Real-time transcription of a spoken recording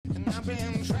I've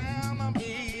been trying to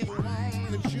be the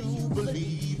one that you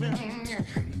believe in.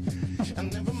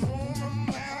 And every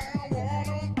moment that I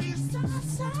wanna be so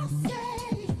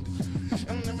safe.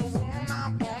 And every one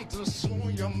I want to show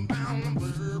you bound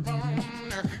bourbon.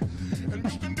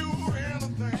 And you can do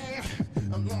anything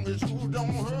as long as you don't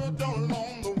hurt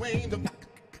along the way.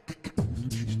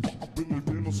 I've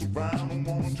been surround, I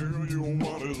wanna tell you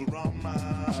what is around my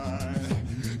eyes.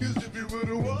 'Cause if you were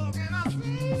to walk in a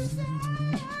place,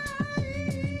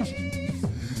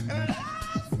 and I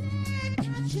said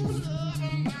that you love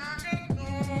and I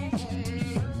know,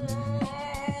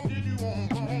 did you want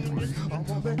to me? I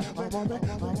want it, I want it,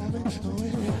 I want it,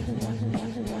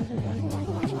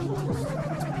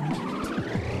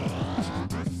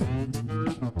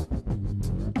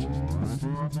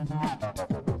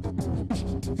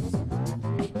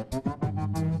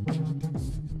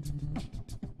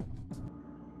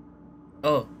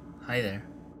 Oh, hi there.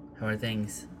 How are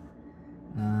things?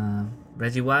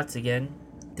 Reggie Watts again,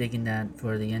 digging that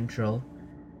for the intro.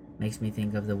 Makes me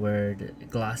think of the word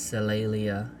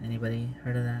glossolalia. Anybody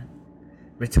heard of that?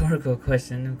 Rhetorical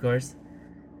question, of course.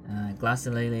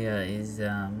 Glossolalia is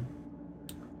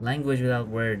language without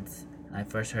words. I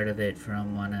first heard of it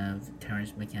from one of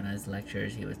Terence McKenna's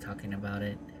lectures. He was talking about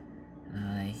it.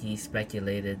 He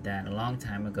speculated that a long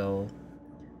time ago,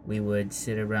 we would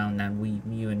sit around, not we,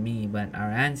 you and me, but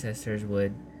our ancestors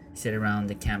would sit around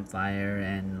the campfire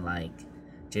and like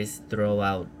just throw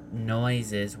out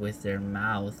noises with their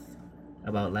mouth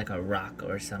about like a rock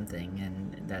or something,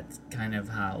 and that's kind of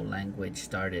how language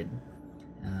started.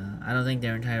 I don't think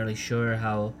they're entirely sure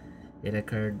how it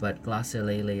occurred, but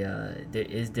glossolalia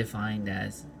is defined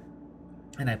as,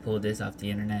 and I pulled this off the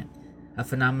internet, a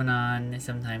phenomenon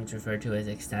sometimes referred to as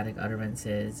ecstatic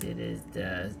utterances. It is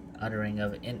the uttering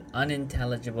of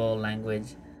unintelligible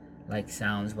language like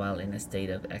sounds while in a state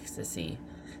of ecstasy.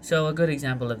 So a good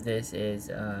example of this is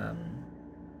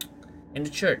in the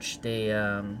church, they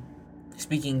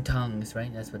speaking tongues,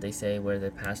 right? That's what they say, where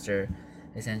the pastor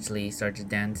essentially starts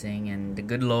dancing and the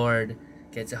good Lord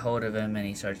gets a hold of him and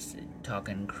he starts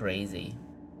talking crazy.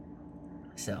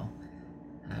 So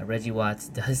Reggie Watts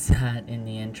does that in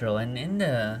the intro, and in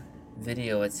the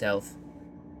video itself,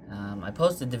 I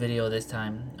posted the video this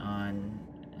time on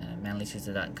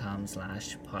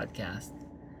manlysouza.com/podcast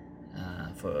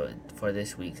for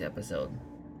this week's episode.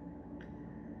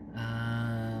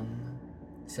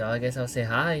 So I guess I'll say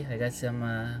hi. I got some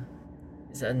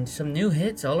new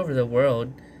hits all over the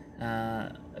world.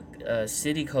 A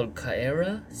city called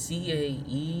Caeira,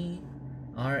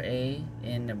 Caera,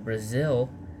 in Brazil.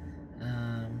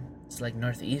 It's like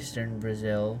northeastern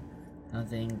Brazil. I don't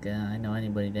think I know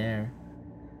anybody there.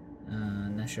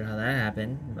 Not sure how that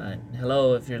happened, but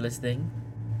hello if you're listening.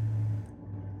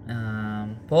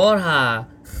 Porra,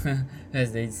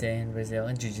 as they'd say in Brazil,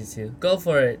 in Jiu-Jitsu. Go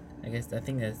for it. I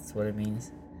think that's what it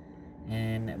means.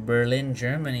 And Berlin,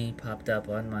 Germany popped up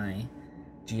on my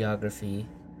geography.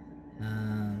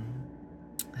 I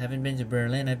haven't been to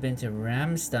Berlin. I've been to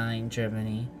Ramstein,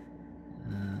 Germany.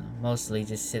 Mostly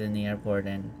just sit in the airport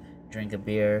and drink a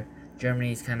beer.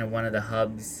 Germany is kind of one of the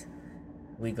hubs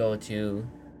we go to,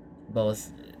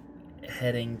 both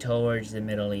heading towards the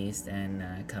Middle East and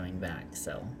coming back.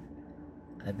 So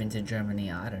I've been to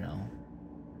Germany, I don't know,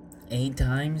 8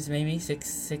 times, maybe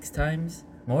six times,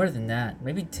 more than that,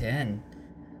 maybe 10.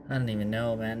 I don't even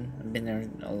know, man. I've been there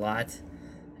a lot.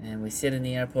 And we sit in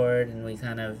the airport and we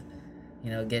kind of,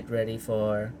 get ready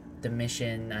for the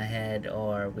mission ahead,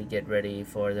 or we get ready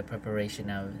for the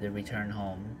preparation of the return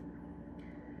home.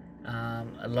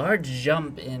 A large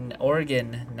jump in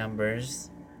Oregon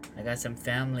numbers. I got some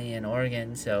family in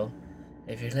Oregon, so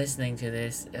if you're listening to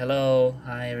this, hello,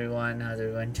 hi everyone, how's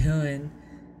everyone doing?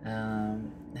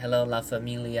 Hello, La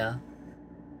Familia.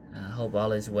 Hope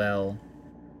all is well.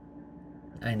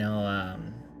 I know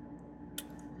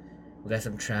we got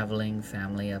some traveling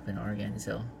family up in Oregon,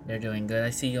 so they're doing good. I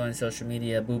see you on social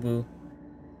media, boo boo.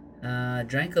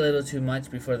 Drank a little too much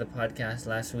before the podcast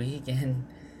last week, and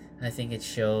I think it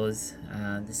shows.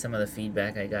 Some of the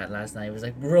feedback I got last night was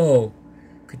like, bro,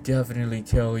 could definitely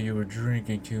tell you were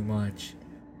drinking too much.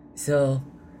 So,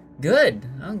 good.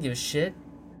 I don't give a shit.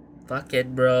 Fuck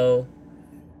it, bro.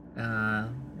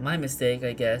 My mistake,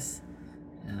 I guess.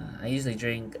 I usually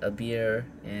drink a beer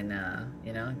and,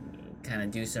 kind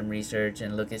of do some research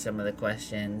and look at some of the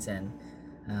questions and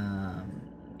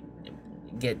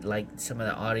get like some of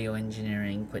the audio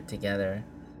engineering put together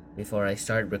before I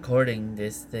start recording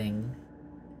this thing.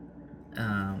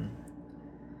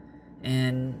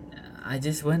 And I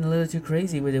just went a little too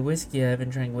crazy with the whiskey. I haven't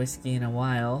drank whiskey in a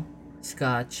while,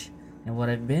 scotch, and what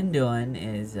I've been doing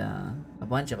is a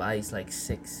bunch of ice, like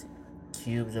 6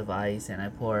 cubes of ice, and I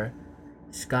pour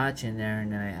scotch in there,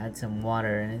 and then I add some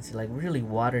water, and it's like really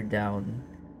watered down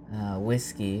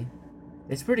whiskey.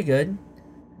 It's pretty good.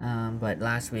 But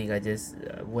last week I just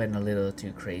went a little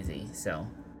too crazy. So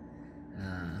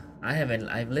I haven't.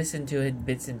 I've listened to it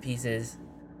bits and pieces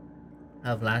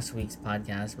of last week's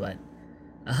podcast, but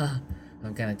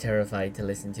I'm kind of terrified to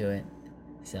listen to it.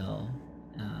 So,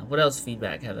 what else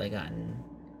feedback have I gotten?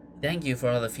 Thank you for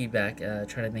all the feedback. Trying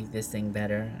to make this thing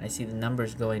better. I see the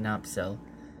numbers going up, so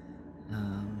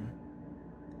I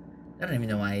don't even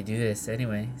know why I do this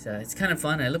anyway. So it's kind of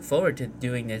fun. I look forward to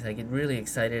doing this. I get really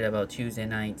excited about Tuesday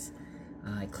nights.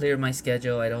 I clear my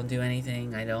schedule. I don't do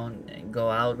anything. I don't go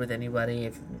out with anybody.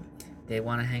 If they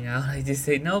want to hang out, I just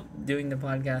say nope. Doing the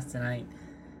podcast tonight,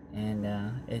 and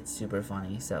it's super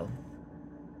funny. So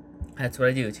that's what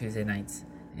I do Tuesday nights,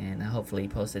 and hopefully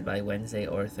post it by Wednesday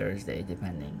or Thursday,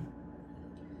 depending.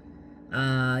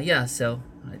 Yeah. So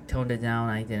I toned it down.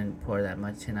 I didn't pour that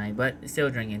much tonight, but still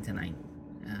drinking tonight,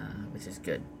 which is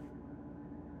good.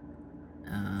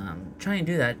 Try and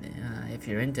do that if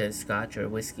you're into scotch or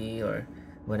whiskey or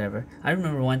whatever. I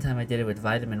remember one time I did it with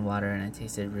vitamin water and it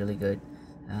tasted really good.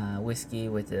 Whiskey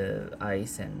with the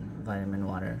ice and vitamin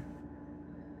water.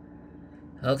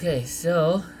 Okay,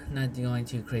 so not going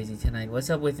too crazy tonight. What's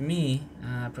up with me?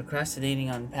 Procrastinating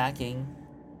on packing.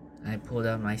 I pulled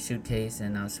out my suitcase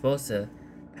and I was supposed to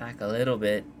pack a little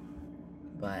bit,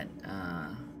 but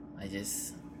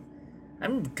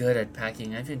I'm good at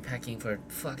packing. I've been packing for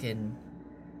fucking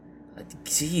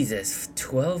Jesus,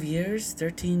 12 years,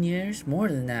 13 years, more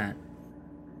than that.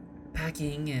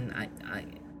 Packing, and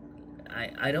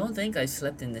I don't think I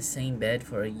slept in the same bed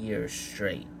for a year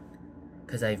straight.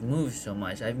 Because I've moved so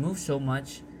much. I've moved so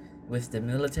much with the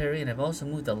military, and I've also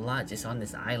moved a lot just on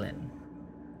this island.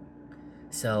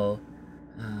 So,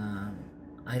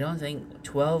 I don't think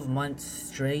 12 months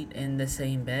straight in the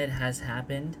same bed has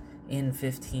happened in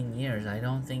 15 years. I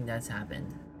don't think that's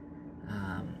happened.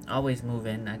 Always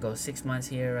moving. I go 6 months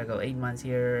here, I go 8 months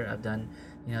here. I've done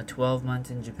 12 months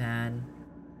in Japan,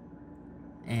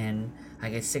 and I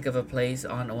get sick of a place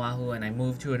on Oahu and I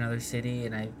move to another city,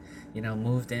 and I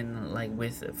moved in like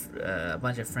with a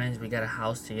bunch of friends. We got a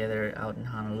house together out in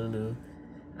Honolulu,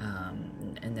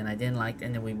 and then I didn't like,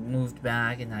 and then we moved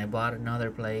back, and then I bought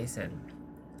another place. And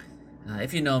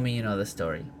if you know me, you know the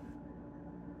story.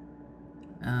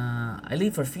 I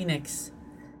leave for Phoenix,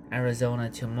 Arizona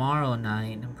tomorrow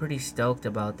night. I'm pretty stoked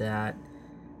about that.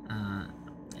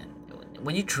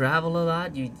 When you travel a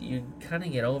lot, you kind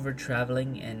of get over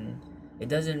traveling, and it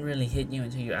doesn't really hit you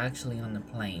until you're actually on the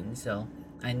plane. So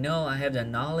I know I have the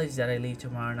knowledge that I leave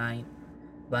tomorrow night,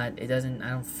 but I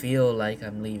don't feel like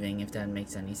I'm leaving, if that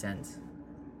makes any sense.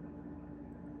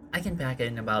 I can pack it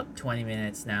in about 20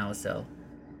 minutes now, so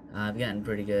I've gotten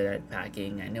pretty good at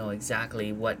packing. I know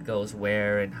exactly what goes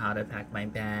where and how to pack my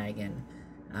bag, and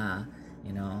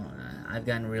I've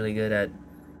gotten really good at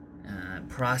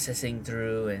processing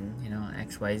through, and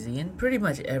XYZ. And pretty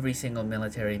much every single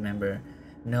military member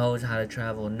knows how to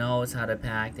travel, knows how to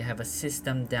pack. They have a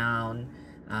system down.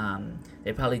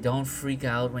 They probably don't freak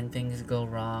out when things go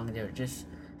wrong. They're just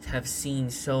have seen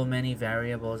so many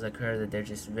variables occur that they're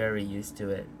just very used to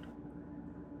it.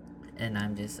 And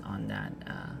I'm just on that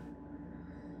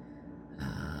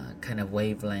kind of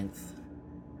wavelength.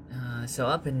 So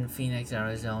up in Phoenix,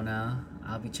 Arizona,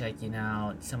 I'll be checking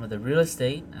out some of the real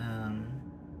estate.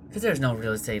 Because there's no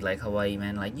real estate like Hawaii,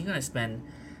 man. Like, you're gonna spend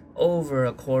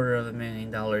over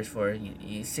 $250,000 for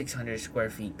a 600 square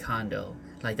feet condo.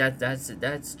 Like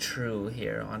that's true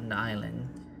here on the island.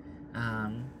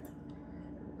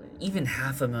 Even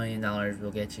 $500,000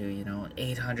 will get you,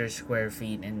 800 square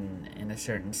feet in a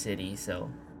certain city. So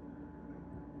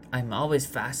I'm always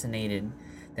fascinated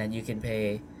that you can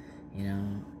pay,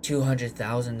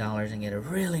 $200,000 and get a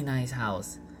really nice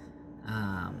house,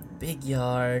 big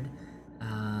yard,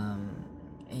 and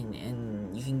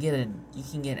you can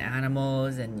get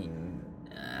animals. And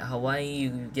Hawaii, you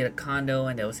get a condo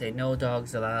and they'll say no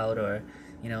dogs allowed, or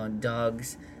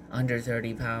dogs under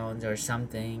 30 pounds or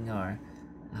something. Or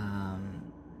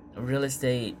real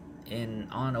estate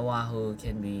on Oahu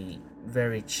can be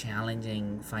very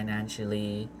challenging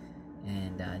financially,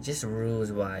 and just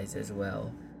rules wise as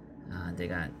well. They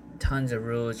got tons of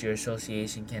rules. Your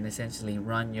association can essentially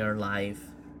run your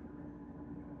life.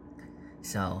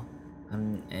 So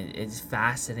it's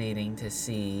fascinating to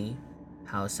see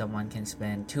how someone can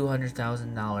spend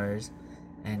 $200,000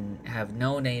 and have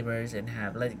no neighbors, and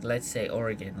have, let's say,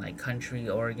 Oregon, like country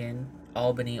Oregon,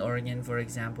 Albany, Oregon, for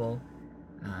example.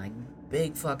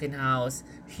 Big fucking house,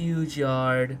 huge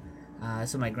yard.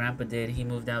 So my grandpa did. He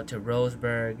moved out to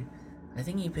Roseburg, I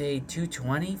think he paid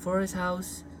 $220 for his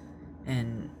house,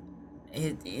 and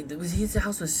his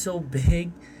house was so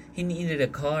big, he needed a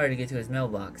car to get to his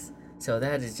mailbox. So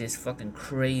that is just fucking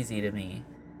crazy to me.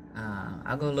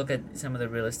 I'll go look at some of the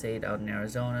real estate out in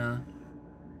Arizona.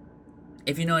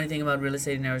 If you know anything about real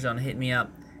estate in Arizona, hit me up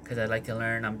because I'd like to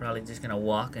learn. I'm probably just gonna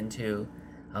walk into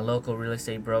a local real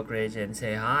estate brokerage and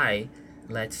say hi,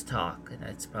 let's talk.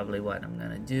 That's probably what I'm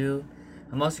gonna do.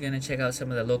 I'm also gonna check out some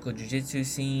of the local jiu-jitsu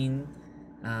scene,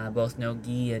 both no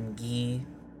gi and gi.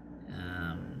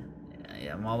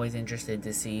 I'm always interested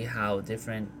to see how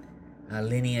different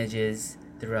lineages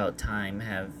throughout time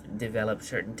have developed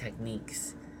certain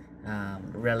techniques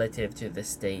relative to the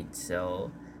state.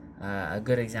 So a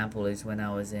good example is when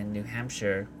I was in New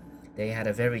Hampshire, they had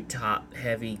a very top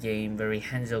heavy game, very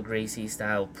Hensel Gracie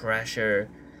style pressure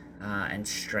and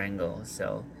strangle.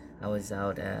 So I was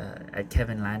out at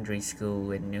Kevin Landry's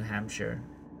school in New Hampshire,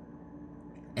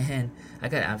 and I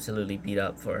got absolutely beat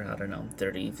up for, I don't know,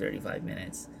 35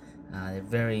 minutes. They're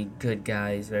very good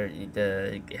guys.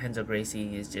 The Hensel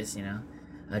Gracie is just,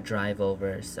 a drive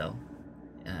over. So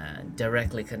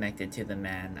directly connected to the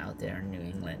man out there in New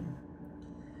England.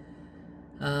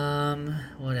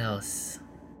 What else?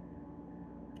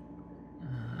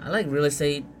 I like real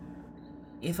estate.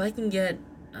 If I can get,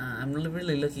 I'm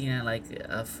really looking at like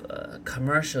a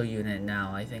commercial unit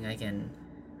now. I think I can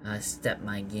step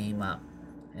my game up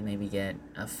and maybe get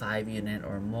a 5 unit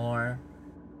or more.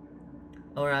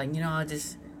 Or, I'll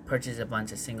just purchase a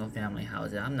bunch of single family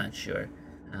houses. I'm not sure.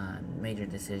 Major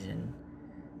decision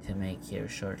to make here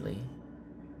shortly.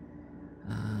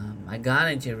 I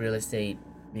got into real estate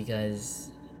because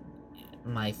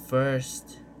my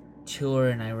first tour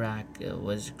in Iraq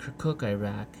was Kirkuk,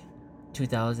 Iraq,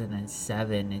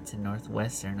 2007. It's in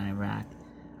northwestern Iraq.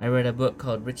 I read a book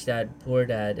called Rich Dad Poor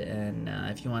Dad, and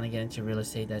if you want to get into real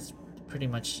estate, that's pretty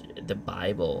much the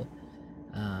Bible.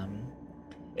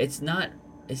 It's not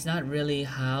really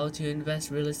how to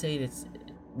invest real estate. It's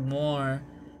more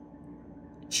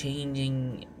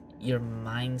changing your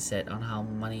mindset on how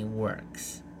money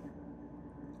works.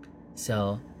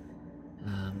 So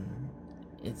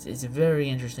it's a very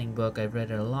interesting book. I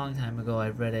read it a long time ago.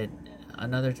 I've read it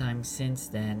another time since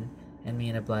then, and me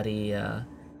and a buddy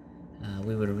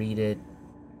we would read it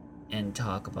and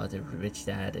talk about the Rich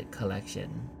Dad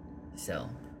collection. So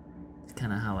it's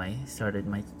kind of how I started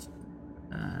my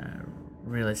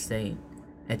real estate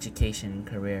education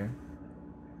career.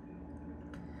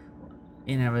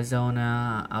 In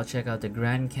Arizona, I'll check out the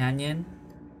Grand Canyon.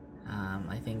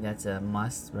 I think that's a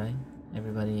must, right?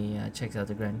 Everybody checks out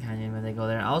the Grand Canyon when they go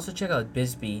there. I also check out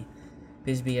Bisbee.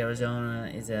 Bisbee,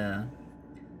 Arizona is a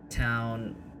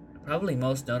town, probably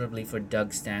most notably for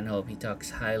Doug Stanhope. He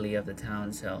talks highly of the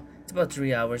town, so it's about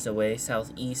 3 hours away,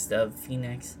 southeast of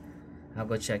Phoenix. I'll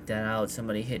go check that out.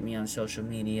 Somebody hit me on social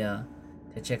media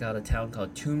to check out a town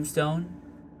called Tombstone.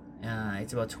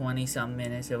 It's about 20-some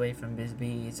minutes away from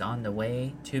Bisbee. It's on the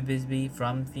way to Bisbee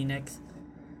from Phoenix,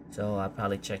 so I'll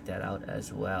probably check that out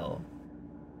as well.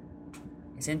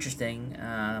 It's interesting.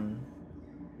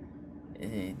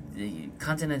 The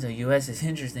continental U.S. is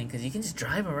interesting because you can just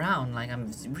drive around. Like,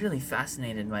 I'm really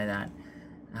fascinated by that.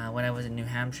 When I was in New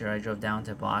Hampshire, I drove down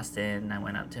to Boston. I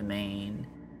went up to Maine.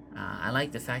 I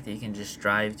like the fact that you can just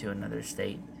drive to another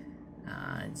state.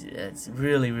 It's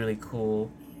really, really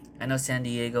cool. I know San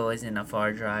Diego isn't a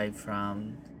far drive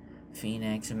from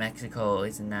Phoenix. Mexico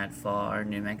isn't that far.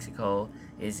 New Mexico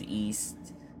is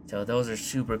east. So those are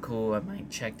super cool. I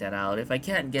might check that out. If I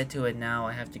can't get to it now,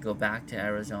 I have to go back to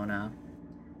Arizona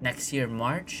next year,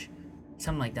 March,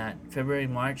 something like that. February,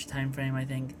 March timeframe, I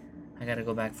think. I gotta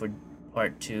go back for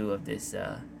part 2 of this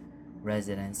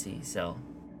residency. So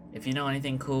if you know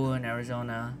anything cool in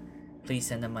Arizona, please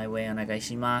send them my way.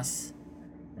 Onegaishimasu.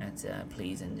 That's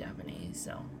please in Japanese.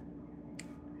 So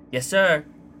yes, sir.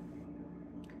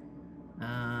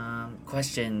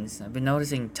 Questions. I've been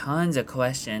noticing tons of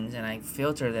questions, and I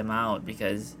filter them out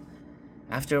because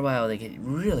after a while they get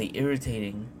really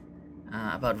irritating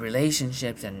about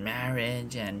relationships and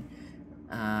marriage. And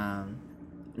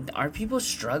are people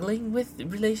struggling with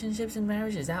relationships and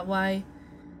marriage? Is that why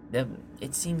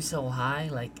it seems so high?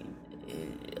 Like,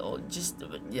 just,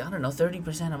 I don't know,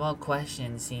 30% of all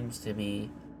questions seems to be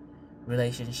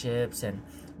relationships and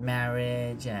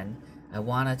marriage, and I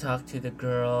want to talk to the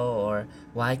girl, or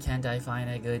why can't I find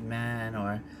a good man,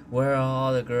 or where are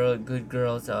all the good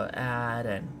girls are at.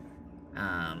 And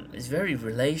it's very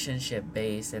relationship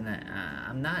based, and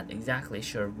I'm not exactly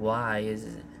sure why.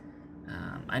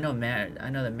 I know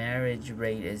the marriage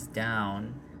rate is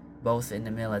down both in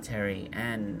the military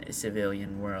and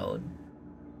civilian world.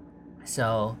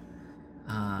 So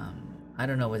I I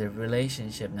don't know what the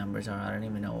relationship numbers are. I don't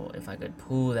even know if I could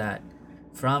pull that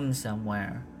from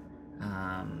somewhere.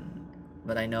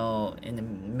 But I know in the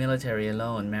military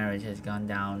alone, marriage has gone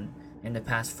down in the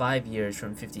past 5 years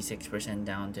from 56%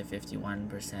 down to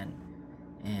 51%.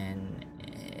 And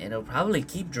it'll probably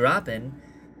keep dropping.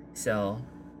 So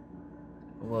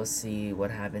we'll see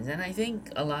what happens. And I think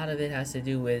a lot of it has to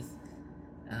do with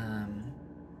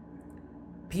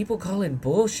people calling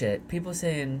bullshit. People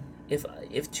saying,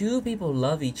 if two people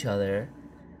love each other,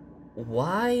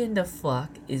 why in the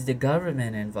fuck is the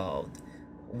government involved?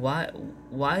 Why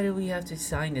do we have to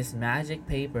sign this magic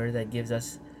paper that gives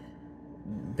us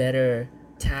better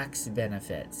tax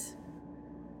benefits?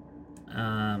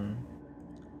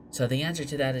 So the answer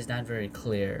to that is not very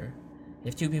clear.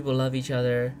 If two people love each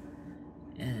other,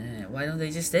 why don't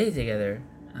they just stay together?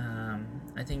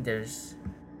 I think there's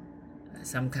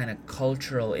some kind of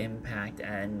cultural impact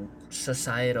and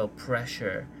societal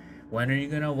pressure. When are you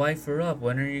gonna wife her up?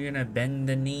 When are you gonna bend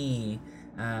the knee?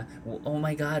 Oh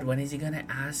my god, when is he gonna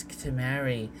ask to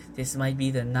marry? This might be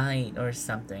the night or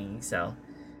something. So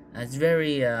it's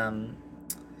very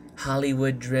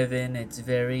Hollywood driven. It's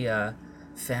very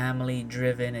family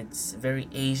driven. It's very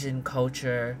Asian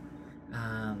culture.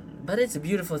 But it's a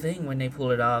beautiful thing when they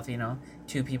pull it off,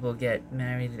 two people get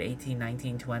married at 18,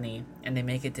 19, 20, and they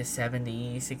make it to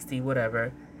 70, 60,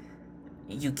 whatever.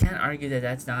 You can't argue that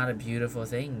that's not a beautiful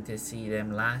thing to see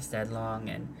them last that long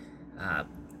and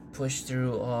push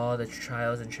through all the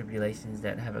trials and tribulations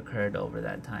that have occurred over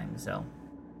that time. So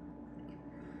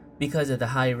because of the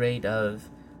high rate of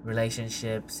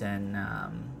relationships, and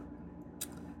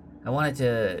I wanted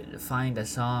to find a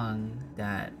song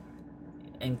that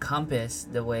encompass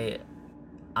the way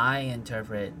I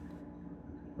interpret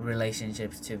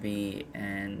relationships to be.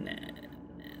 And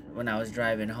when I was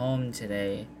driving home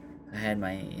today, I had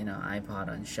my iPod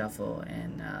on shuffle,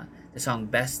 and the song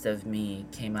 "Best of Me"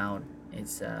 came out.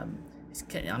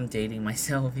 I'm dating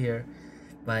myself here,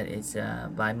 but it's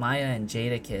by Maya and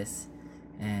Jadakiss,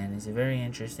 and it's a very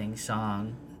interesting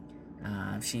song.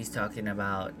 She's talking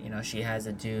about, she has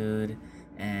a dude,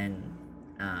 and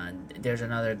there's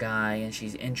another guy, and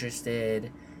she's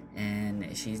interested,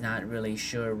 and she's not really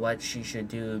sure what she should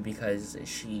do because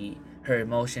her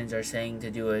emotions are saying to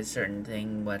do a certain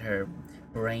thing, but her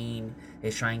brain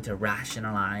is trying to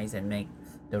rationalize and make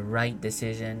the right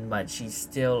decision, but she's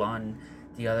still on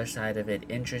the other side of it,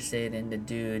 interested in the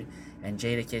dude. And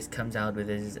Jadakiss comes out with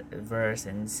his verse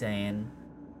and saying,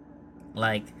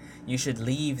 like, you should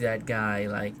leave that guy,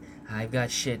 like, I've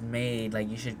got shit made, like,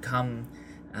 you should come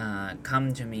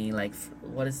to me, like,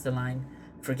 what is the line?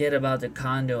 Forget about the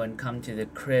condo and come to the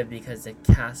crib, because the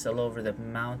castle over the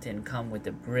mountain come with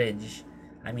the bridge.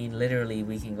 I mean, literally,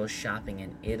 we can go shopping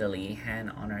in Italy, hand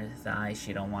on her thigh,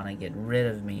 she don't want to get rid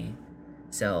of me.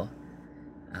 So,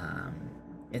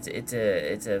 it's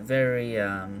a very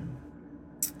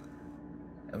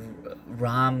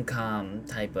rom-com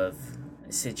type of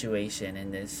situation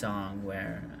in this song,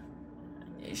 where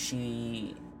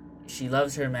she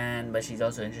loves her man, but she's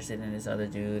also interested in this other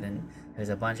dude, and there's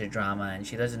a bunch of drama, and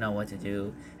she doesn't know what to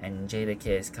do, and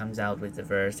Jadakiss comes out with the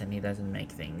verse, and he doesn't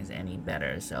make things any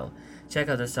better. So check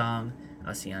out the song.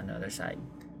 I'll see you on the other side.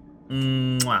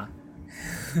 Mwah.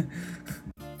 I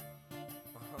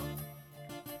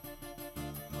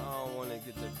don't want to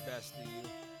get the best of you.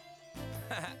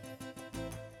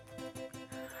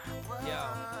 Yo.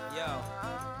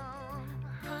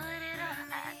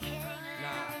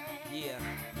 Nah, yeah.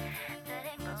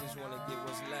 I just want to get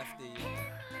what's left of you.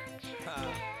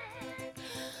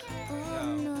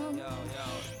 Yo.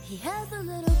 He has a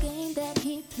little game that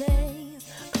he plays,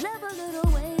 clever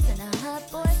little ways and a hot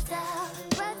boy style.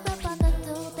 Racks up on the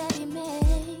dough that he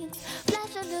makes,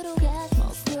 flash a little cash,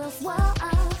 most girls wow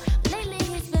out. Lately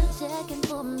he's been checking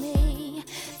for me,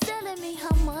 telling me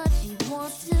how much he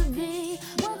wants to be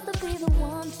the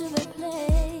one to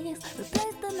replace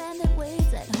the man that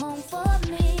waits at home for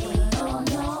me. Oh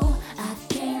no, I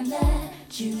can't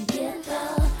let you get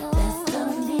the best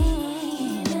of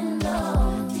me, even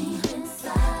though deep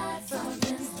inside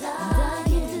something's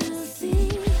dying to see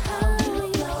how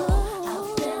you go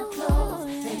out there close,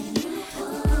 then you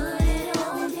put it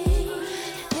on me.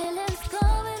 Feelings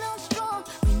coming on strong,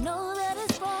 we know that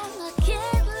it's wrong. I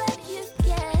can't let you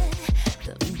get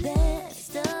the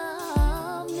best of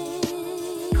me.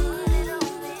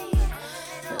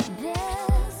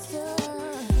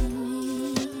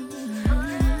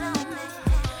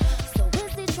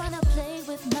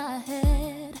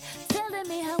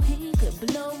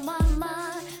 Blow my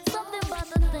mind, something about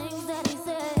the things that he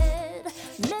said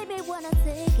made me wanna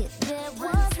take it there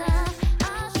one time.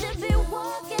 I should be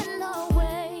walking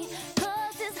away,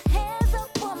 'cause his hands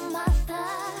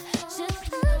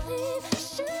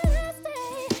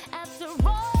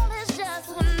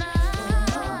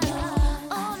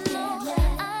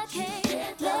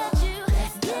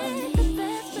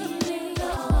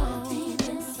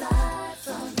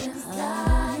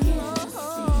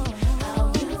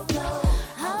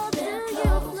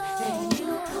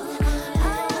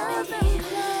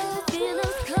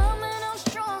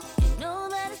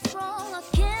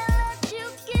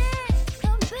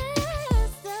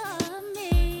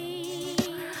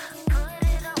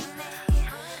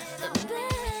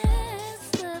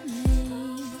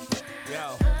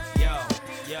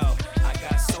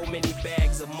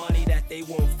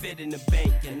in the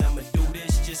bank. And I'ma do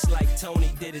this just like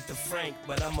Tony did it to Frank.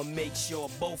 But I'ma make sure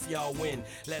both y'all win.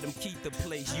 Let them keep the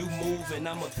place. You move and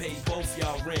I'ma pay both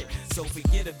y'all rent. So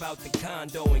forget about the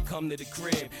condo and come to the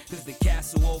crib. Cause the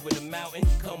castle over the mountain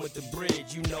come with the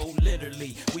bridge. You know,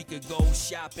 literally, we could go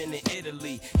shopping in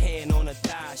Italy. Hand on her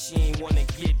thigh, she ain't wanna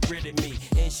get rid of me.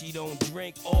 And she don't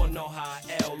drink or know how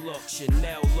L look.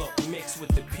 Chanel look, mixed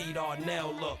with the Pete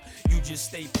Arnell look. You just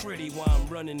stay pretty while I'm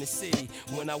running the city.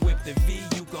 When I whip the V,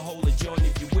 you can hold a joint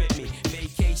if you with me.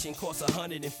 Vacation costs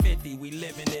 150, we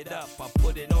living it up. I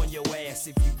put it on your ass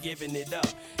if you giving it up.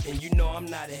 And you know I'm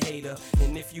not a hater.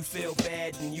 And if you feel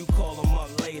bad, then you call them up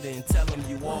later and tell them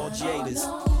you all jaders.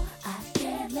 No, I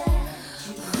can't let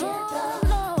you get the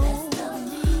best of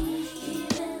me,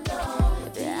 even though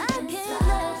I can't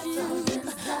let you.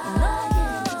 Something's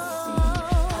dying to see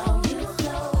how you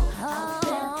flow out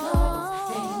that clothes,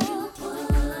 and you put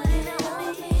it on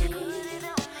me.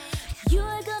 You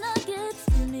ain't gonna get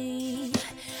to me.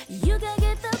 You can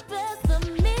get the best of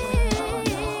me.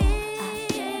 I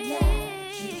can't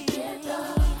let you get the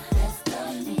best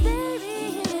of me, baby.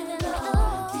 Even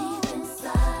though deep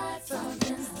inside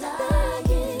something's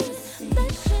dying to see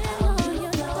how you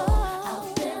flow out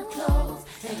them clothes,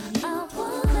 and you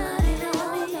put it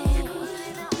on me.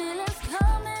 Feelings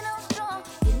coming on strong.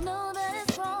 You know that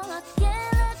it's wrong. I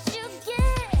can't let you get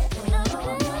the best of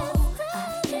me. I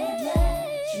can't let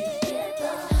you get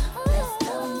the best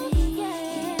of me.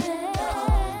 Even though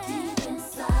deep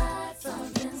inside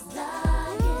something's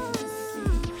dying to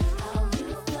see how you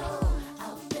flow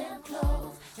out them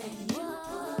clothes, and you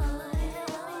put it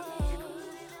on me.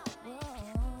 Whoa,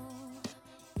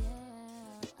 yeah,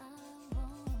 I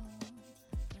won't.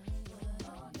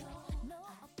 No,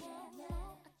 I can't let,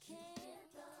 I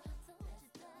can't. So what you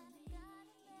done, you got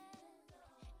it,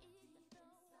 even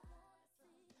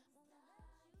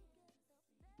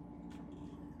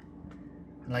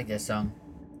I like that song.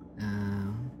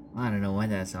 I don't know when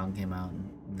that song came out.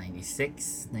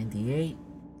 96, 98.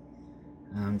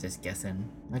 I'm just guessing.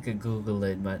 I could Google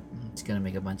it, but it's gonna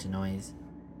make a bunch of noise.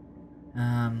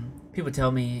 People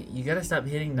tell me you gotta stop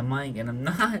hitting the mic, and I'm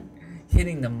not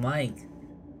hitting the mic.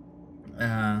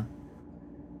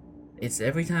 It's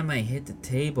every time I hit the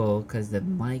table, because the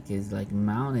mic is like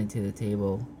mounted to the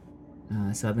table.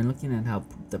 So I've been looking at how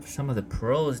some of the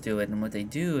pros do it, and what they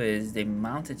do is they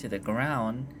mount it to the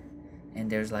ground, and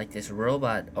there's like this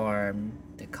robot arm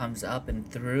that comes up and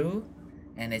through,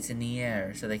 and it's in the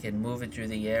air, so they can move it through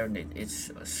the air, and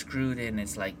it's screwed in.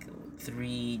 It's like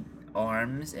 3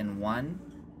 arms in one.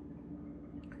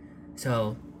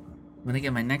 So when I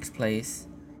get my next place,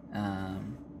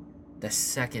 the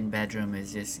second bedroom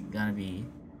is just gonna be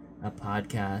a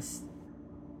podcast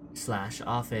 /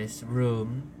 office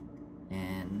room,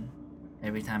 and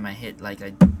every time I hit, like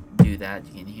I do that,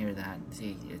 you can hear that.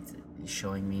 See, it's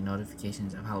showing me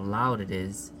notifications of how loud it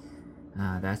is.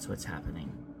 That's what's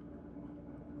happening.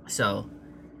 So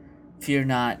fear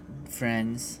not,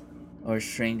 friends or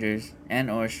strangers,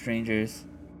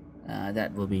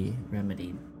 that will be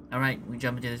remedied. All right, we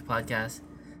jump into this podcast.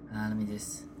 Let me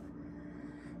just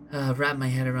wrap my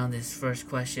head around this first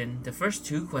question. The first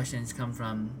 2 questions come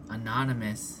from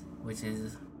Anonymous, which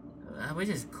is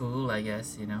cool, I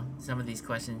guess. You know, some of these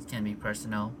questions can be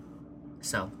personal.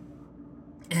 So,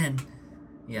 and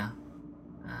yeah.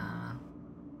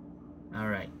 All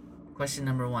right. Question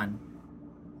number 1.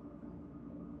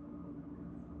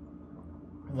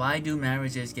 Why do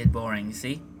marriages get boring?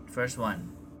 See, first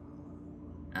one.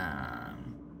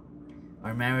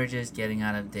 Are marriages getting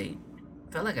out of date?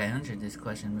 I felt like I answered this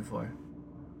question before.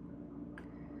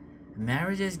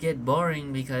 Marriages get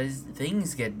boring because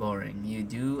things get boring. You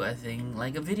do a thing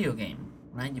like a video game,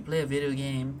 right? You play a video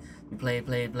game, you play it,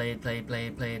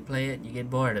 you get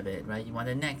bored of it, right? You want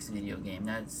the next video game.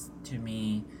 That's, to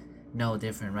me, no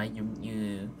different, right?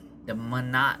 The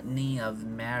monotony of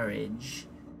marriage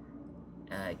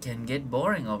can get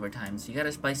boring over time, so you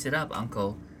gotta spice it up,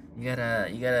 uncle. You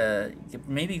gotta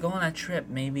maybe go on a trip,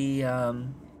 maybe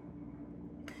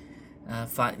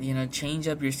change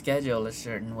up your schedule a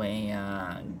certain way.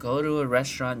 Go to a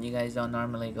restaurant you guys don't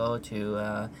normally go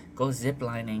to. Go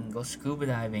ziplining, go scuba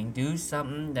diving. Do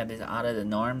something that is out of the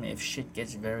norm if shit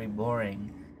gets very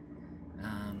boring.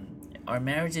 Our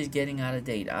marriage is getting out of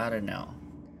date. I don't know.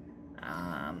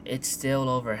 It's still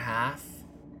over half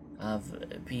of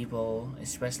people,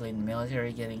 especially in the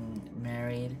military, getting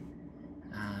married.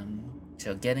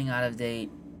 So getting out of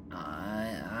date,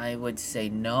 I would say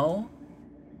no.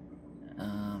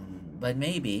 But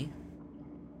maybe.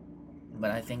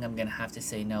 But I think I'm gonna have to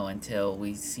say no until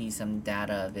we see some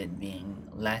data of it being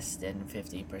less than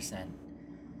 50%.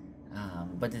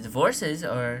 But the divorces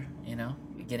are,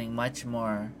 getting much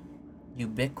more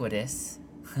ubiquitous.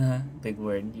 Big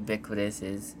word. Ubiquitous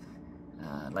is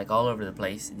like all over the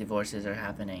place. Divorces are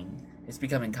happening. It's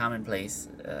becoming commonplace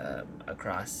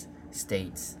across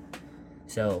states.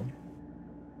 So,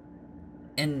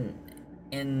 in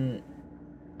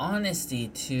honesty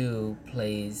too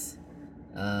plays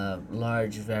a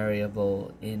large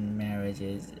variable in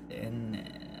marriages,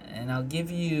 and I'll give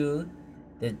you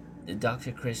the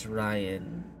Dr. Chris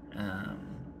Ryan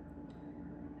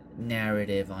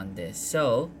narrative on this.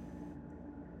 So,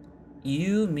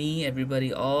 you, me,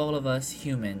 everybody, all of us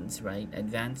humans, right?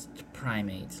 Advanced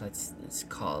primates, let's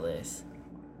call this.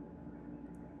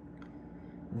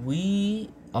 We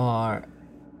are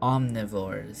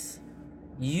omnivores.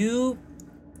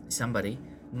 Somebody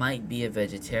might be a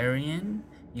vegetarian,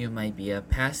 you might be a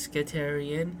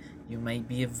pescatarian, you might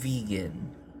be a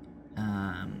vegan,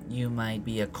 you might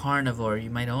be a carnivore, you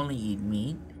might only eat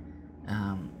meat.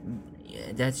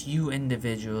 That's you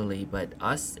individually, but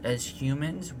us as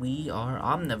humans, we are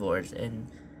omnivores, and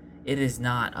it is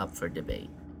not up for debate.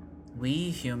 We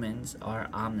humans are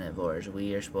omnivores.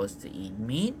 We are supposed to eat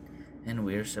meat, and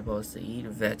we're supposed to eat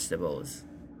vegetables,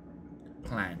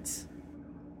 plants.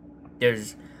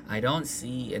 I don't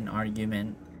see an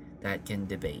argument that can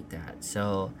debate that.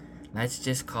 So let's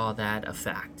just call that a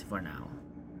fact for now.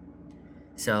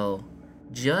 So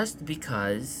just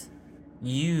because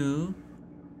you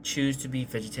choose to be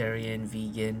vegetarian,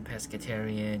 vegan,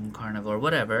 pescatarian, carnivore,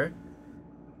 whatever,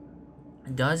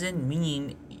 doesn't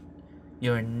mean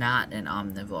you're not an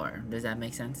omnivore. Does that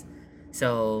make sense?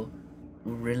 So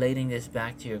relating this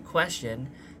back to your question,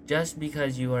 just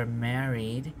because you are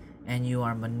married and you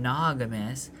are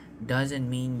monogamous doesn't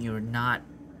mean you're not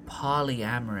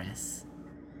polyamorous.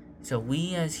 So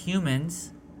we as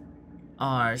humans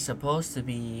are supposed to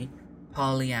be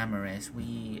polyamorous.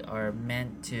 We are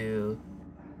meant to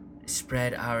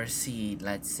spread our seed,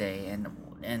 let's say,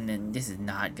 and then this is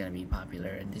not gonna be popular,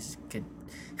 and this could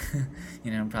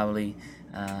probably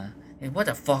what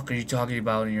the fuck are you talking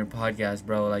about in your podcast,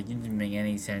 bro? Like, you didn't make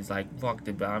any sense. Like,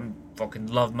 I'm fucking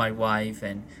love my wife,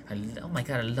 and oh my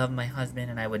god, I love my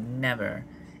husband, and I would never.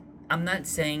 I'm not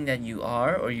saying that you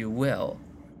are or you will.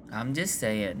 I'm just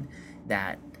saying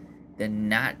that the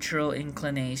natural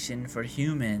inclination for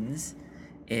humans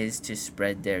is to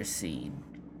spread their seed.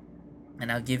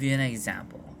 And I'll give you an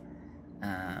example.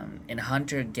 In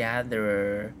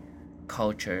hunter-gatherer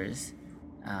cultures,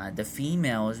 the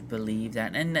females believe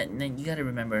that, and then you gotta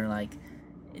remember, like,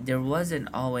 there wasn't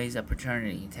always a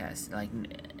paternity test. Like,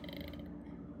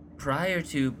 prior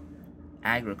to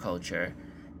agriculture,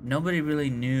 nobody really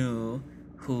knew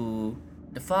who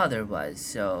the father was.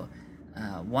 So,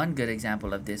 one good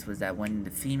example of this was that when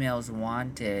the females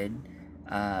wanted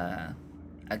a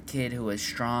kid who was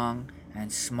strong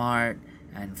and smart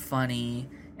and funny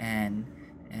and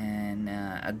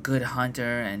a good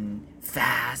hunter and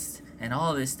fast and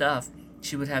all this stuff,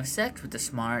 she would have sex with the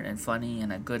smart and funny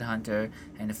and a good hunter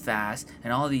and fast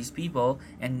and all these people,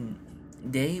 and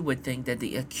they would think that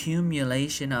the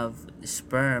accumulation of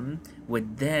sperm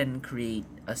would then create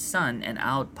a son, and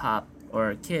out popped,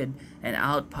 or a kid, and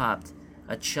out popped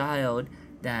a child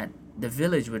that the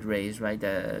village would raise, right?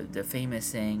 The famous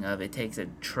saying of it takes a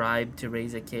tribe to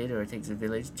raise a kid, or it takes a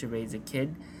village to raise a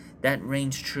kid. That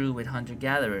reigns true with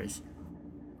hunter-gatherers,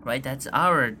 right? That's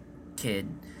our kid.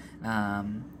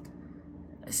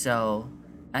 So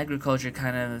agriculture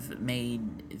kind of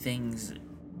made things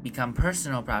become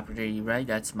personal property, right?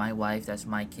 That's my wife, that's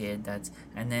my kid,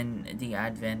 and then the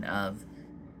advent of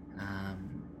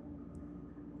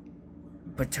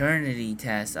paternity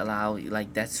tests allow,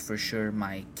 like, that's for sure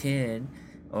my kid,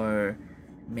 or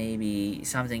maybe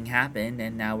something happened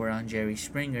and now we're on Jerry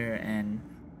Springer and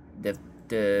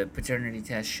the paternity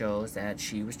test shows that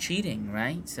she was cheating,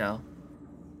 right? So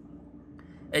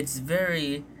it's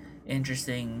very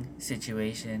interesting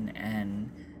situation,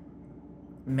 and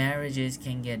marriages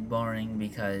can get boring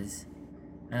because,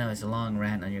 I know it's a long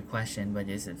rant on your question, but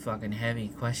it's a fucking heavy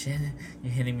question.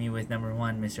 You're hitting me with number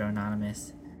one, Mr.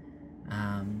 Anonymous.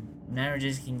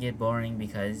 Marriages can get boring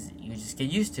because you just get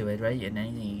used to it, right? And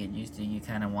anything you get used to, you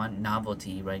kind of want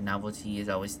novelty, right? Novelty is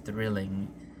always thrilling.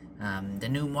 The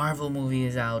new Marvel movie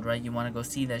is out, right? You want to go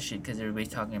see that shit because everybody's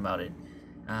talking about it.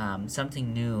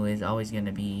 Something new is always going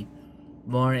to be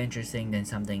more interesting than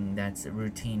something that's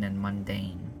routine and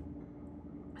mundane.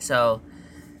 So,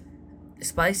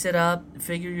 spice it up,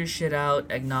 figure your shit out,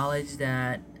 acknowledge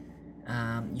that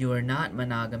you are not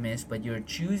monogamous, but you're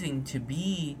choosing to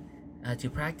be, to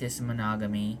practice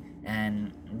monogamy,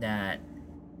 and that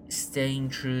staying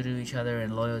true to each other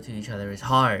and loyal to each other is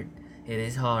hard. It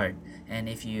is hard. And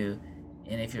if you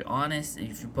And if you're honest,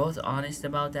 if you're both honest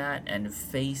about that and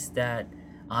face that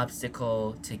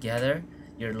obstacle together,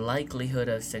 your likelihood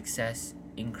of success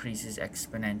increases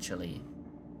exponentially.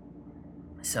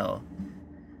 So,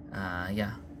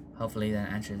 yeah, hopefully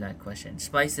that answers that question.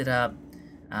 Spice it up.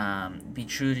 Be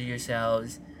true to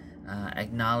yourselves.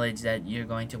 Acknowledge that you're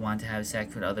going to want to have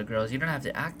sex with other girls. You don't have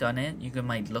to act on it. You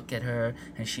might look at her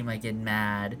and she might get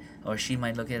mad, or she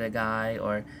might look at a guy,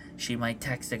 or she might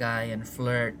text a guy and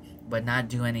flirt but not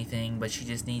do anything, but she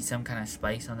just needs some kind of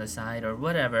spice on the side or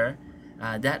whatever.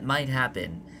 That might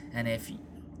happen. And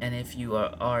if you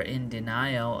are in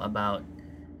denial about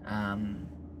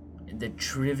the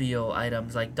trivial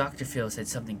items, like Dr. Phil said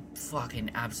something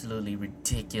fucking absolutely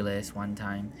ridiculous one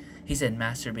time. He said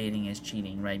masturbating is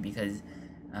cheating, right? Because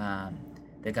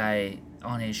the guy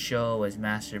on his show was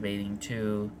masturbating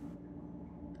to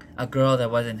a girl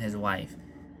that wasn't his wife,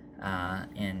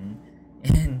 and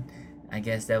I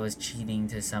guess that was cheating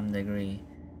to some degree.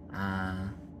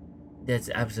 That's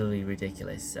absolutely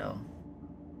ridiculous. So,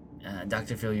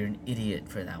 Dr. Phil, you're an idiot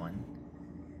for that one.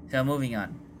 So moving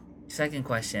on. Second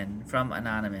question from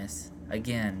Anonymous.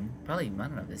 Again, probably, I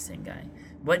don't know, this same guy.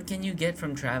 What can you get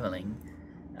from traveling?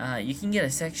 You can get a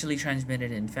sexually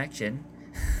transmitted infection.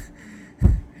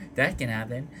 That can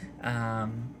happen.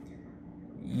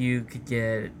 You could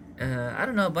get, I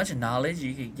don't know, a bunch of knowledge.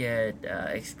 You could get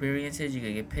experiences. You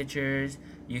could get pictures.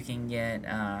 You can get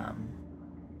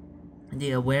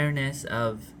the awareness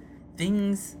of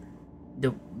things.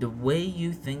 The way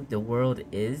you think the world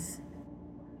is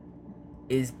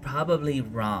probably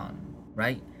wrong,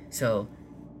 right? So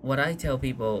what I tell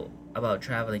people about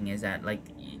traveling is that, like,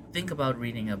 think about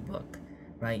reading a book,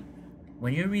 right?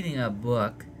 When you're reading a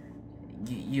book,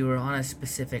 you're on a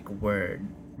specific word,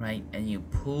 right? And you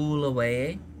pull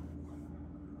away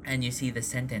and you see the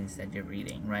sentence that you're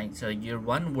reading, right? So your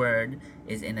one word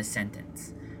is in a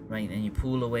sentence, right? And you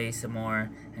pull away some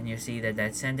more and you see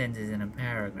that sentence is in a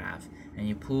paragraph. And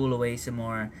you pull away some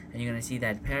more and you're going to see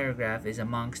that paragraph is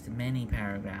amongst many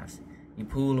paragraphs. You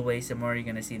pull away some more, you're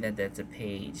going to see that that's a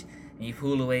page. And you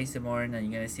pull away some more and then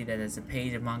you're going to see that it's a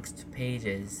page amongst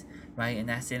pages, right? And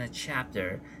that's in a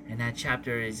chapter, and that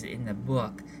chapter is in the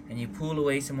book. And you pull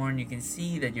away some more and you can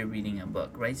see that you're reading a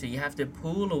book, right? So you have to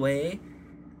pull away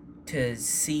to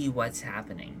see what's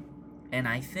happening. And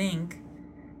I think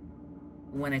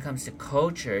when it comes to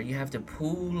culture, you have to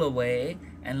pull away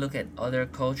and look at other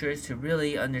cultures to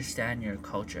really understand your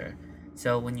culture.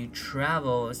 So when you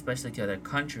travel, especially to other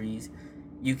countries,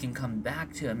 you can come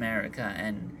back to America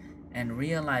and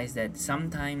realize that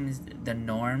sometimes the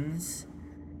norms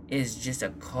is just a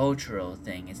cultural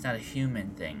thing. It's not a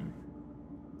human thing.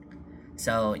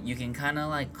 So you can kind of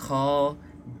like call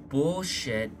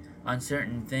bullshit on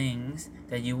certain things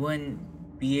that you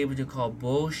wouldn't be able to call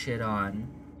bullshit on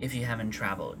if you haven't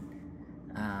traveled.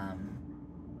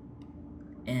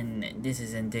 And this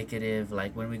is indicative,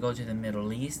 like when we go to the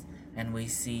Middle East and we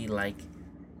see like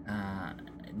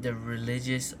the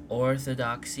religious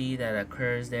orthodoxy that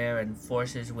occurs there and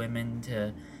forces women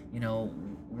to,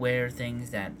 wear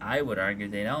things that I would argue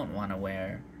they don't want to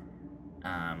wear.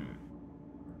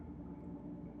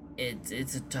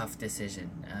 It's a tough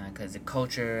decision because the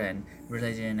culture and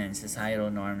religion and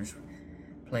societal norms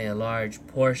play a large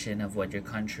portion of what your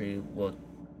country will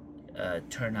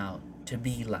turn out to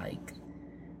be like.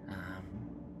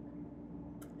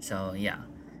 So yeah,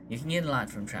 you can get a lot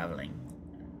from traveling,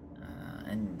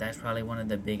 and that's probably one of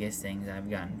the biggest things I've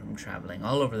gotten from traveling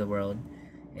all over the world,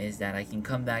 is that I can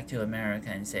come back to America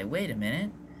and say, wait a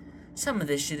minute, some of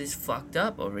this shit is fucked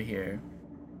up over here.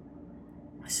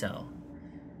 So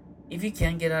if you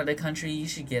can't get out of the country, you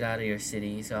should get out of your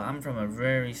city. So I'm from a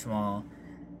very small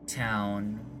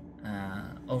town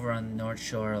over on the north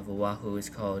shore of Oahu. It's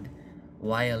called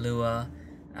Waialua,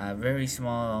 a very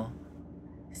small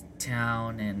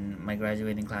town, and my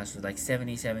graduating class was like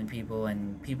 77 people,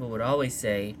 and people would always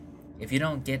say, if you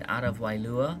don't get out of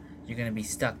Wailua, you're going to be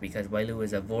stuck, because Wailua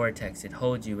is a vortex. It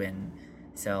holds you in.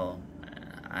 So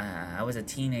I was a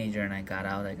teenager and I got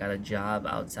out. I got a job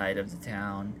outside of the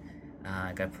town.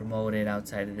 I got promoted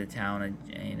outside of the town.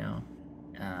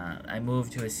 I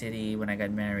moved to a city when I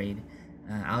got married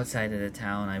outside of the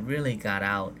town. I really got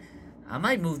out. I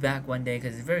might move back one day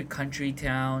because it's a very country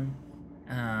town.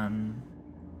 And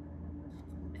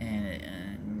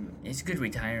it's a good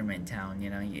retirement town.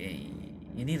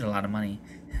 You need a lot of money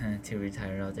to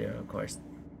retire out there, of course.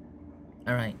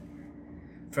 All right.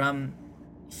 From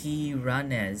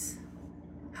Hiranez,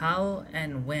 how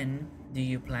and when do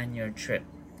you plan your trip?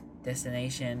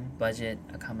 Destination, budget,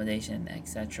 accommodation,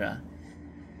 etc.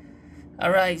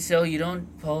 All right, so you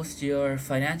don't post your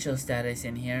financial status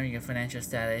in here. Your financial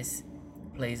status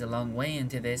plays a long way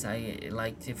into this. I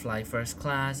like to fly first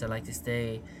class. I like to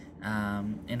stay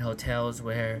in hotels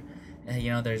where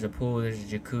there's a pool, there's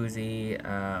a jacuzzi.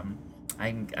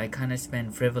 I kind of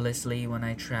spend frivolously when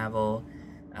I travel.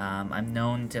 I'm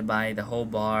known to buy the whole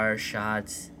bar,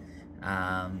 shots.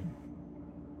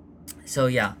 So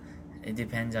yeah, it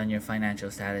depends on your financial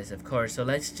status, of course. So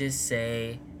let's just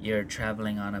say you're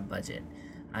traveling on a budget.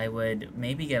 I would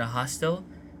maybe get a hostel.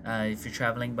 If you're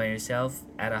traveling by yourself,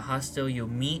 at a hostel you'll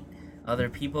meet other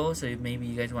people. So maybe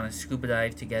you guys want to scuba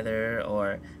dive together,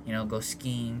 or go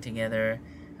skiing together.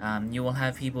 You will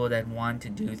have people that want to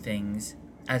do things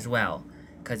as well.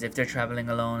 Because if they're traveling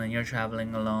alone and you're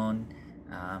traveling alone,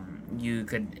 you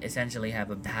could essentially have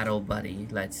a battle buddy,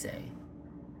 let's say.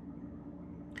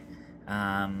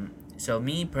 So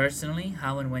me personally,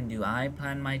 how and when do I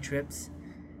plan my trips?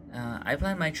 I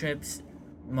plan my trips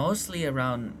mostly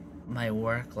around my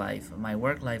work life. My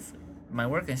work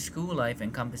and school life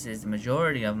encompasses the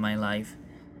majority of my life,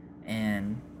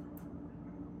 and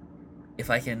if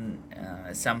I can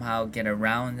somehow get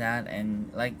around that, and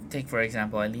like take for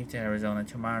example, I leave to Arizona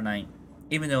tomorrow night,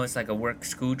 even though it's like a work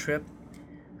school trip.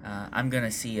 I'm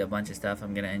gonna see a bunch of stuff.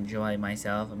 I'm gonna enjoy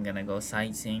myself. I'm gonna go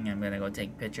sightseeing. I'm gonna go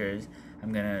take pictures.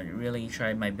 I'm gonna really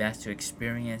try my best to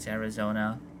experience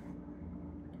Arizona.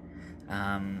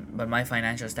 But my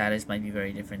financial status might be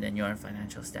very different than your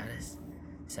financial status.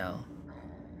 So,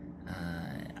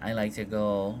 I like to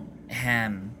go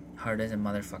ham, hard as a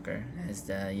motherfucker, as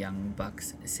the young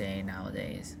bucks say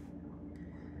nowadays.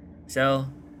 So,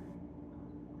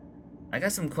 I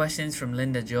got some questions from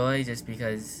Linda Joy just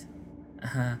because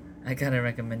I got a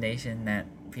recommendation that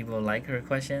people like her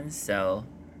questions. So,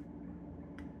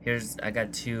 I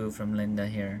got 2 from Linda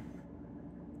here.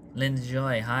 Linda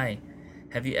Joy, hi.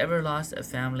 Have you ever lost a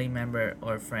family member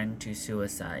or friend to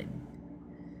suicide?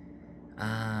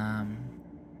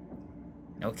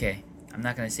 Okay, I'm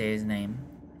not gonna say his name,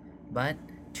 but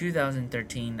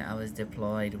 2013 I was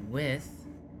deployed with,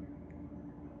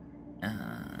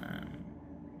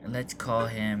 let's call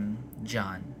him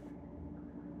John.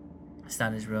 It's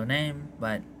not his real name,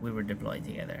 but we were deployed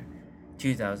together,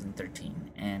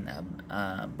 2013, and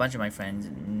a bunch of my friends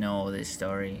know this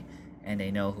story, and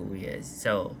they know who he is.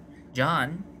 So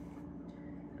John,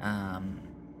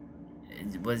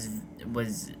 it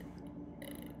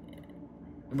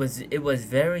was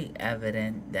very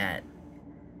evident that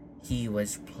he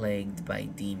was plagued by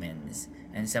demons,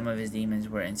 and some of his demons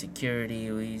were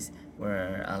insecurities,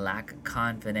 were a lack of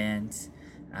confidence.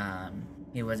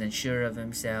 He wasn't sure of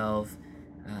himself.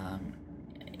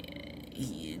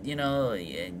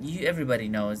 Everybody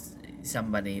knows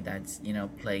somebody that's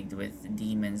plagued with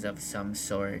demons of some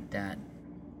sort that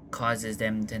causes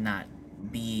them to not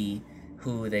be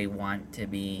who they want to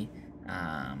be.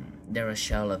 They're a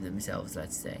shell of themselves,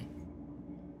 let's say.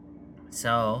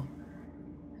 So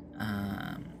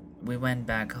we went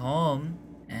back home,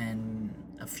 and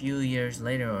a few years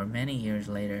later, or many years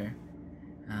later,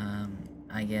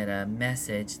 I get a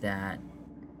message that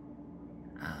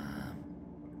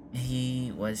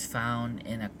he was found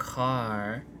in a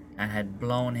car and had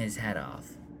blown his head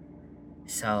off.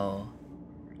 So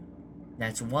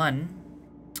that's one.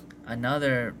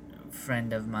 Another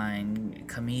friend of mine,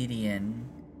 comedian,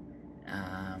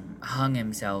 hung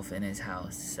himself in his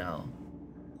house. So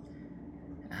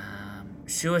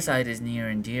suicide is near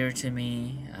and dear to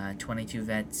me. 22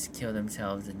 vets kill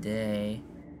themselves a day.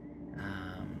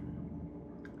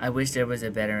 I wish there was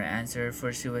a better answer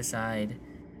for suicide.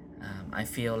 I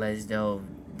feel as though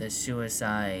the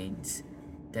suicides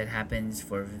that happens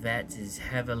for vets is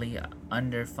heavily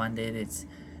underfunded. It's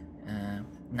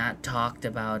not talked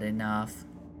about enough.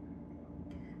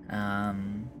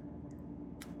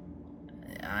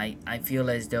 I feel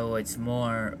as though it's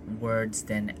more words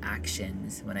than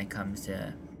actions when it comes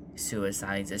to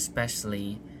suicides,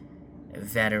 especially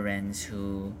veterans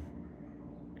who,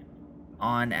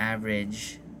 on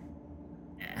average,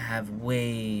 have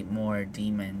way more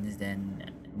demons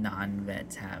than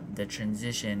non-vets have. The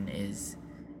transition is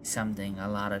something a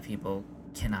lot of people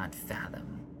cannot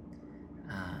fathom.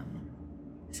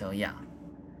 So yeah,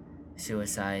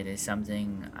 suicide is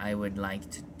something I would like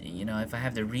to, if I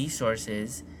have the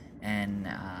resources and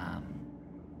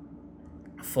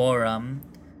forum,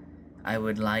 I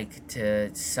would like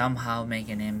to somehow make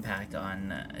an impact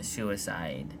on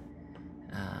suicide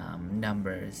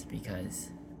numbers,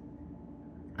 because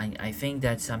I think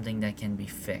that's something that can be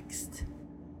fixed.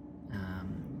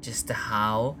 Just the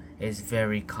how is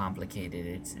very complicated.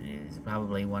 It's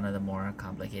probably one of the more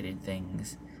complicated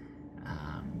things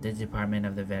the Department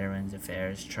of the Veterans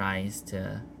Affairs tries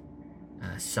to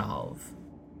solve.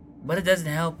 But it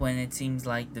doesn't help when it seems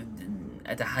like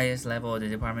at the highest level, the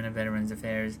Department of Veterans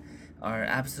Affairs, are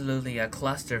absolutely a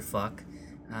clusterfuck.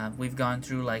 We've gone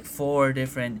through like 4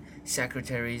 different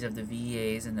secretaries of the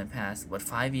VAs in the past,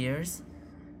 5 years?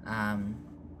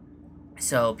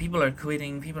 So people are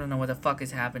quitting, people don't know what the fuck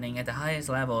is happening at the highest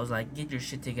levels. Like, get your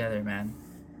shit together, man.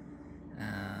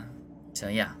 So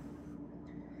yeah.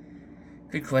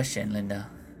 Good question, Linda.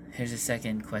 Here's a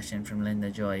second question from Linda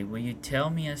Joy. Will you tell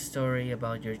me a story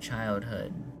about your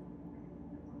childhood?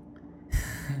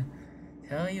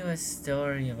 Tell you a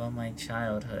story about my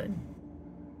childhood.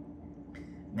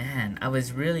 Man, I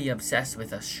was really obsessed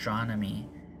with astronomy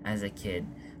as a kid.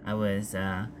 I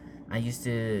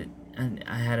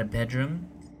had a bedroom.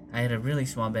 I had a really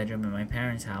small bedroom in my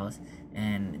parents' house,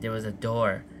 and there was a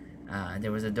door.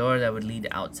 There was a door that would lead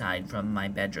outside from my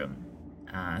bedroom.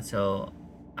 So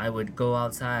I would go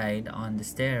outside on the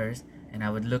stairs, and I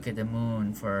would look at the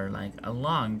moon for like a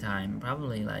long time,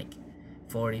 probably like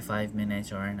 45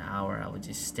 minutes or an hour. I would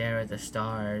just stare at the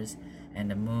stars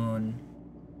and the moon.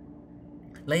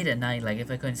 Late at night, like if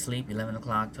I couldn't sleep, 11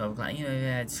 o'clock, 12 o'clock, if I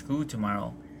had school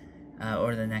tomorrow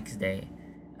or the next day,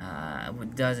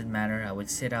 it doesn't matter. I would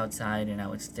sit outside and I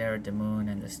would stare at the moon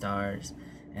and the stars,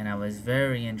 and I was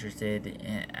very interested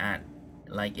at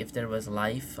like if there was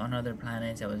life on other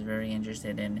planets. I was very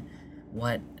interested in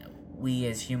what we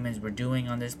as humans were doing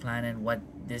on this planet, what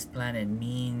this planet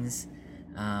means.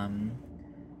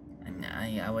 And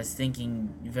I was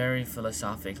thinking very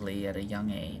philosophically at a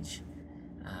young age.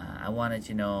 I wanted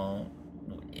to know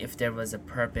if there was a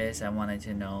purpose. I wanted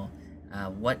to know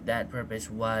what that purpose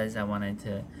was. I wanted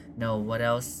to know what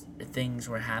else things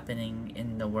were happening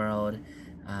in the world.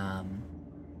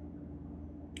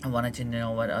 I wanted to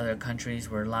know what other countries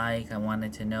were like. I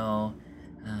wanted to know.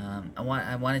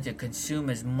 I wanted to consume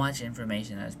as much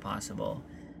information as possible.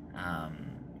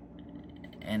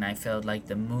 And I felt like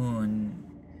the moon,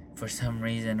 for some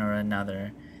reason or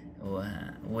another,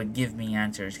 would give me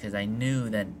answers, because I knew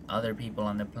that other people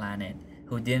on the planet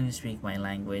who didn't speak my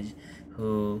language,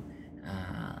 who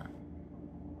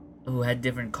had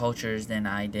different cultures than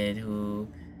I did, who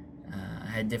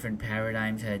had different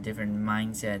paradigms, had different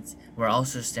mindsets, were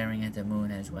also staring at the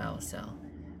moon as well. So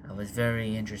I was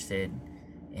very interested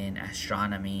in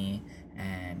astronomy,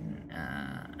 and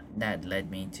that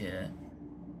led me to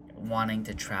wanting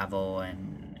to travel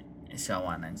and so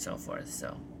on and so forth.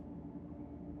 So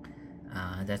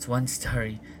that's one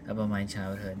story about my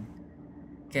childhood.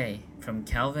 Okay, from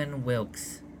Calvin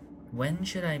Wilkes. When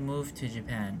should I move to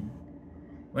Japan?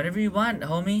 Whenever you want,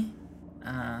 homie.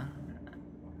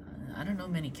 I don't know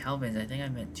many Calvins. I think I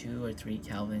met 2 or 3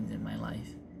 Calvins in my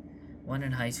life. One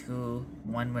in high school,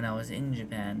 one when I was in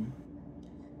Japan.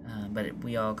 But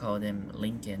we all called him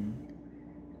Lincoln.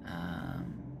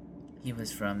 He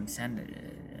was from San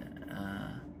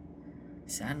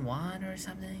Juan or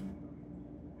something.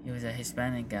 He was a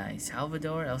Hispanic guy.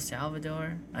 El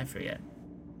Salvador? I forget.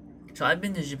 So I've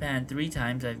been to Japan 3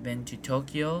 times. I've been to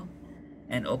Tokyo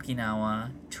and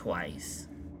Okinawa twice.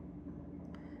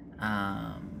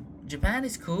 Japan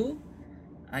is cool.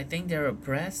 I think they're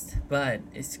oppressed, but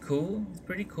it's cool. It's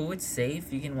pretty cool. It's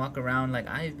safe. You can walk around. Like,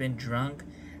 I've been drunk,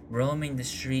 roaming the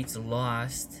streets,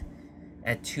 lost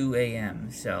at 2 a.m.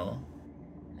 So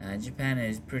Japan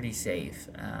is pretty safe.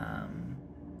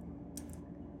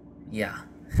 Yeah.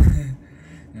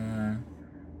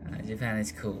 Japan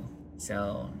is cool.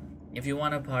 So if you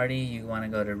want to party, you want to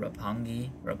go to Roppongi.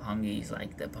 Roppongi is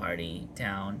like the party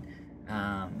town.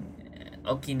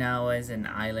 Okinawa is an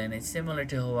island. It's similar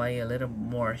to Hawaii, a little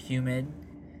more humid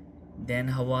than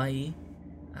Hawaii,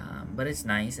 but it's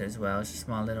nice as well. It's a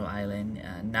small little island.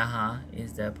 Naha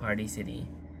is the party city.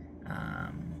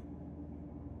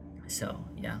 So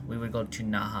yeah, we would go to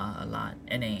Naha a lot,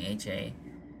 Naha.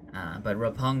 But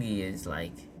Roppongi is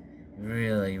like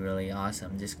really, really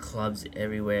awesome. Just clubs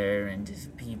everywhere and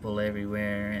just people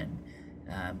everywhere, and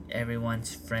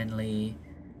everyone's friendly.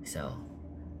 So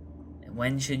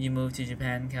when should you move to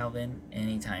Japan, Calvin?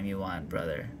 Anytime you want,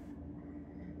 brother.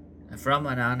 From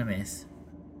Anonymous.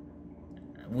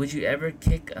 Would you ever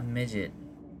kick a midget?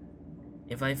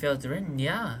 If I felt threatened,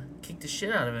 yeah. Kick the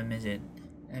shit out of a midget.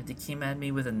 If they came at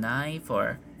me with a knife,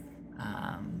 or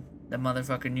the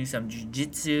motherfucker knew some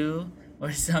jujitsu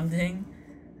or something,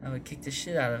 I would kick the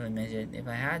shit out of a midget if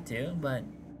I had to, but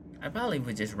I probably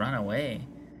would just run away.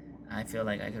 I feel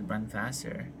like I could run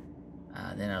faster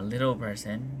than a little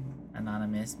person.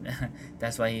 Anonymous.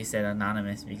 That's why he said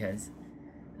anonymous, because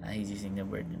he's using the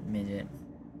word midget.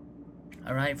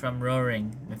 Alright, from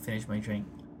Roaring. Let me finish my drink.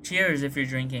 Cheers if you're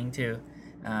drinking too.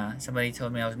 Somebody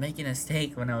told me I was making a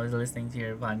steak when I was listening to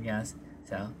your podcast.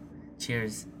 So,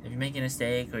 cheers. If you're making a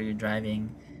steak or you're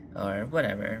driving or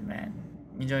whatever, man,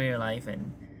 enjoy your life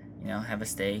and, have a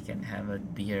steak and have a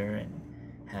beer and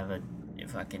have a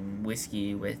fucking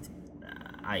whiskey with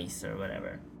ice or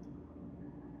whatever.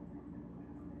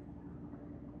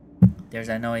 There's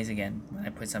that noise again when I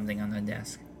put something on the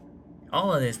desk.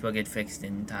 All of this will get fixed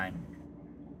in time.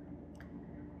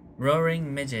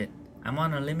 Roaring Midget. I'm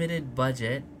on a limited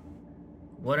budget.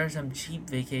 What are some cheap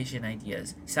vacation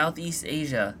ideas? Southeast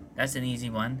Asia. That's an easy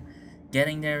one.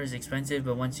 Getting there is expensive,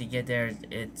 but once you get there,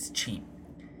 it's cheap.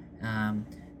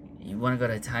 You want to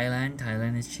go to Thailand?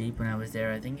 Thailand is cheap. When I was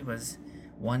there, I think it was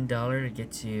 $1 to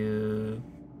get to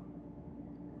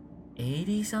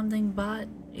 80 something baht.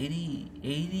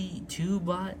 82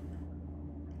 baht.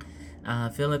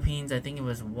 Philippines, I think it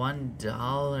was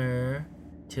 $1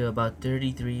 to about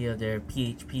 33 of their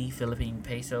PHP Philippine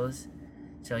pesos.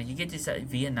 So you get to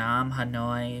Vietnam,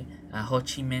 Hanoi, Ho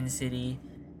Chi Minh City.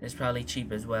 It's probably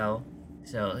cheap as well.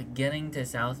 So getting to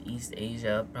Southeast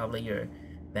Asia, probably your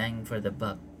bang for the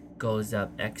buck goes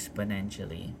up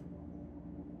exponentially.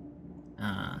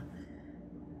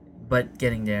 But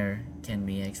getting there can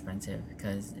be expensive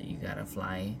because you gotta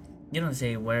fly. You don't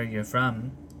say where you're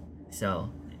from,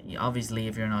 so obviously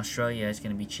if you're in Australia, it's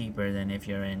gonna be cheaper than if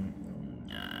you're in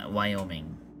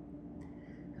Wyoming.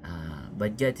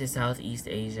 But get to Southeast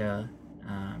Asia,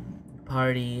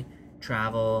 party,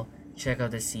 travel, check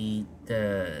out the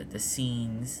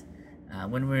scenes.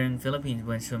 When we're in Philippines, we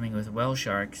went swimming with whale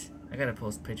sharks. I gotta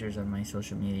post pictures on my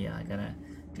social media. I gotta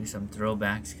do some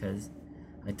throwbacks because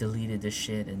I deleted the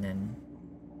shit and then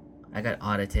I got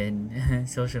audited.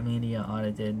 Social media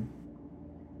audited.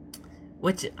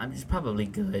 Which is probably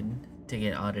good to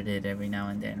get audited every now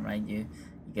and then, right? You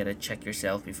gotta check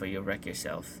yourself before you wreck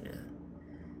yourself. Yeah.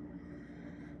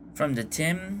 From the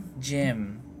Tim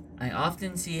Jim. I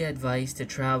often see advice to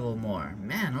travel more.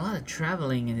 Man, a lot of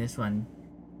traveling in this one.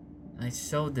 I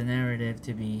sold the narrative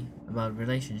to be about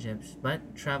relationships,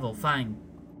 but travel, fine.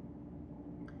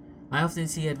 I often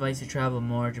see advice to travel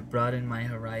more to broaden my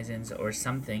horizons or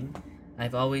something.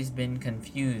 I've always been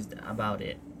confused about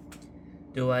it.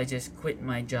 Do I just quit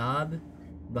my job,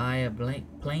 buy a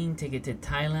plane ticket to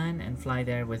Thailand, and fly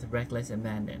there with reckless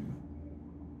abandon?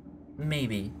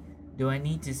 Maybe. Do I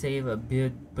need to save a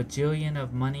bajillion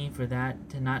of money for that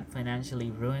to not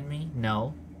financially ruin me?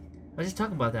 No. Let's just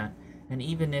talk about that. And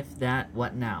even if that,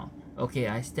 what now? Okay,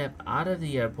 I step out of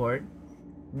the airport.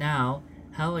 Now,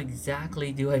 how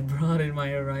exactly do I broaden my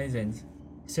horizons?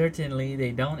 Certainly,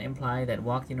 they don't imply that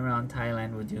walking around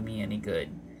Thailand will do me any good.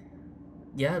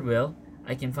 Yeah, it will.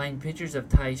 I can find pictures of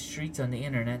Thai streets on the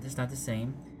internet. That's not the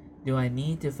same. Do I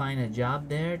need to find a job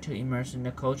there to immerse in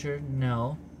the culture?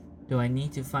 No. Do I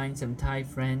need to find some Thai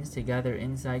friends to gather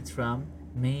insights from?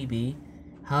 Maybe.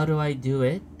 How do I do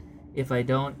it if I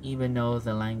don't even know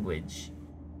the language?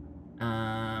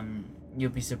 You'll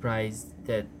be surprised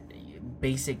that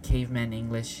basic caveman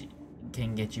English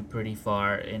can get you pretty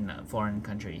far in foreign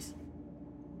countries.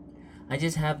 I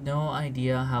just have no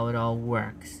idea how it all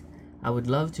works. I would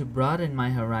love to broaden my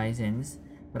horizons,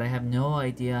 but I have no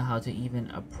idea how to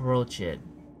even approach it.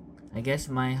 I guess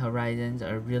my horizons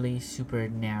are really super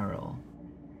narrow.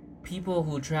 People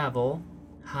who travel,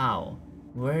 how?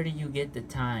 Where do you get the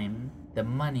time, the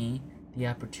money, the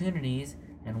opportunities,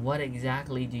 and what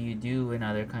exactly do you do in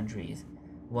other countries?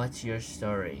 What's your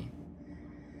story?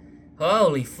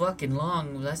 Holy fucking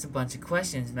long, that's a bunch of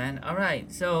questions, man.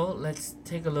 Alright, so let's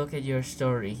take a look at your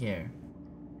story here.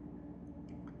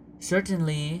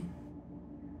 Certainly,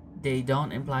 they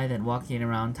don't imply that walking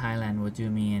around Thailand would do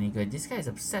me any good. This guy's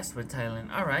obsessed with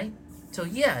Thailand. Alright, so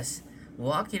yes,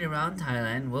 walking around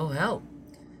Thailand will help.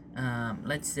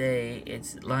 Let's say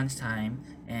it's lunchtime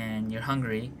and you're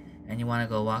hungry and you want to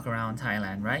go walk around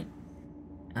Thailand, right?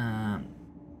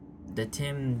 The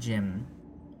Tim Jim.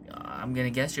 I'm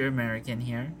gonna guess you're American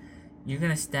here. You're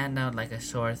gonna stand out like a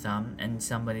sore thumb and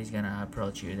somebody's gonna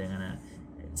approach you. They're gonna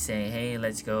say, hey,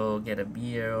 let's go get a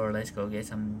beer or let's go get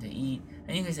something to eat.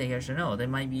 And you can say yes or no. There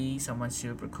might be someone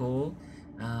super cool,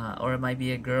 or it might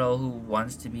be a girl who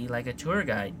wants to be like a tour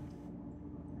guide.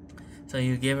 So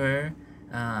you give her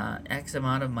X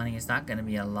amount of money. It's not gonna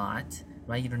be a lot,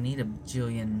 right? You don't need $1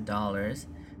 billion,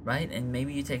 right? And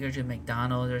maybe you take her to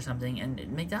McDonald's or something.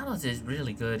 And McDonald's is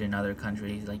really good in other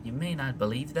countries. Like, you may not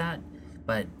believe that,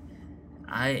 but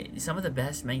some of the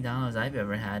best McDonald's I've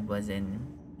ever had was in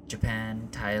Japan,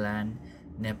 Thailand,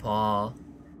 Nepal,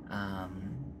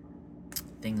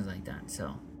 things like that.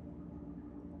 So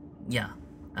yeah,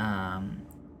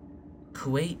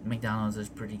 Kuwait McDonald's is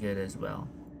pretty good as well.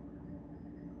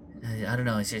 I don't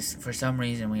know, it's just for some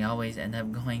reason we always end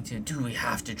up going to, we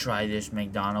have to try this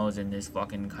McDonald's in this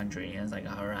fucking country. And it's like,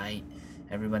 alright.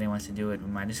 everybody wants to do it, we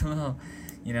might as well,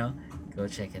 go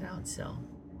check it out. So,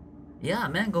 yeah,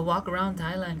 man, go walk around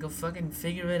Thailand. Go fucking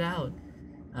figure it out.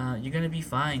 You're gonna be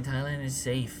fine. Thailand is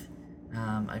safe.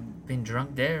 I've been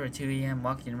drunk there at 2 a.m.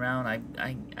 walking around.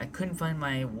 I couldn't find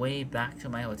my way back to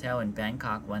my hotel in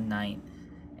Bangkok one night,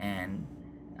 and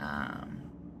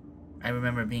I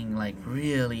remember being like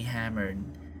really hammered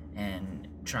and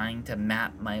trying to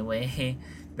map my way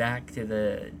back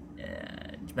to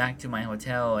my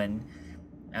hotel, and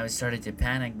I started to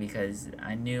panic because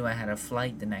I knew I had a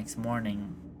flight the next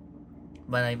morning.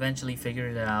 But I eventually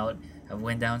figured it out. I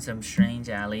went down some strange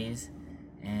alleys,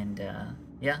 and I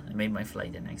made my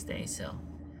flight the next day. So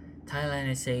Thailand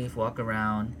is safe. Walk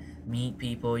around, meet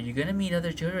people. You're gonna meet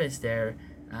other tourists there.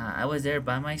 I was there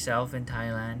by myself in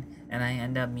Thailand, and I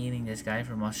ended up meeting this guy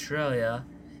from Australia,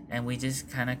 and we just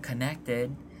kind of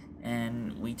connected,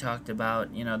 and we talked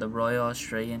about the Royal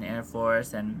Australian Air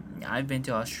Force, and I've been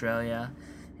to Australia,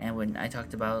 and when I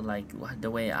talked about like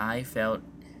the way I felt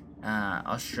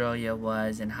Australia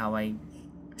was, and how I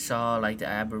saw like the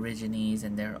Aborigines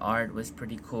and their art was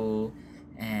pretty cool,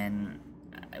 and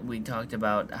we talked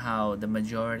about how the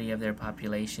majority of their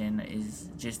population is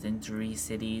just in 3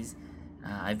 cities.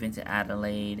 I've been to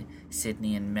Adelaide,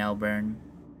 Sydney, and Melbourne.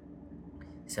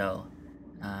 So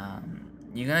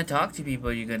you're gonna talk to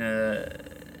people, you're gonna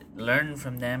learn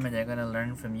from them, and they're gonna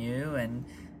learn from you, and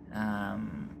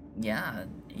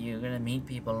you're gonna meet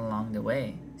people along the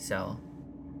way. So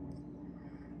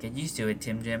get used to it,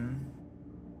 Tim Jim.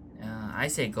 I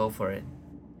say go for it.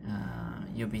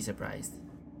 You'll be surprised.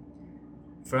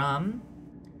 From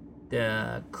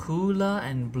the Kula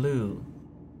and Blue.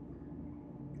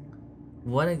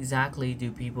 What exactly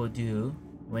do people do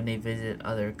when they visit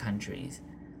other countries?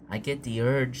 I get the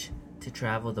urge to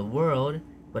travel the world,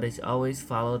 but it's always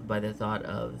followed by the thought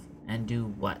of, and do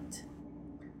what?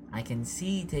 I can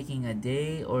see taking a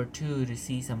day or 2 to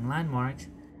see some landmarks,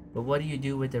 but what do you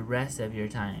do with the rest of your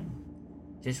time?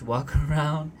 Just walk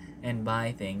around and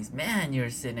buy things. Man,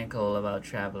 you're cynical about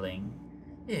traveling.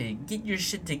 Yeah, get your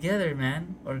shit together,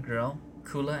 man. Or girl.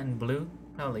 Kula and Blue.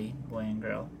 Probably boy and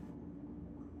girl.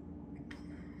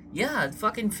 Yeah,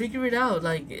 fucking figure it out.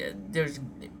 Like, there's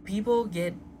people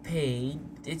get paid.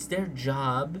 It's their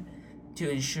job to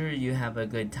ensure you have a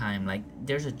good time. Like,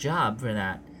 there's a job for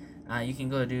that. You can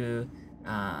go to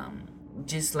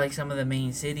just like some of the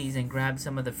main cities and grab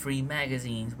some of the free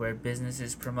magazines where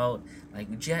businesses promote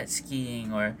like jet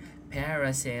skiing or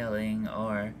parasailing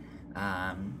or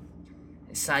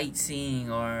sightseeing,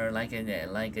 or like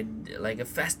a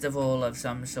festival of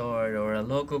some sort, or a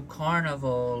local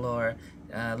carnival, or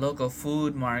a local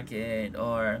food market,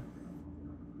 or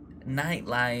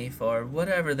nightlife, or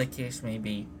whatever the case may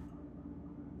be.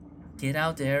 Get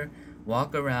out there,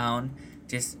 walk around,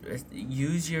 just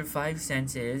use your 5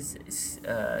 senses,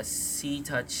 see,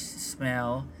 touch,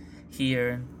 smell,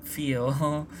 hear,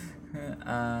 feel,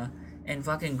 and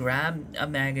fucking grab a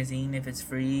magazine if it's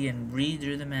free and read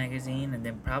through the magazine, and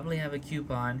then probably have a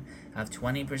coupon of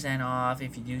 20% off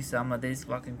if you do some of this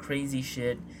fucking crazy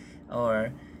shit,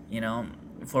 or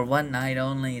for one night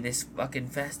only this fucking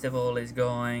festival is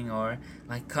going, or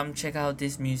like come check out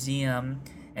this museum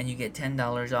and you get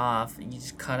 $10 off. You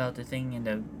just cut out the thing in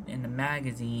the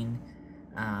magazine,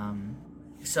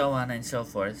 so on and so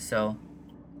forth. So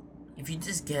if you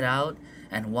just get out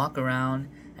and walk around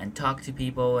and talk to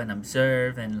people and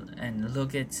observe and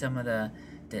look at some of the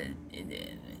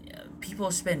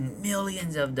people spend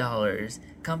millions of dollars,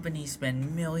 companies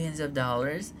spend millions of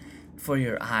dollars for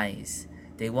your eyes.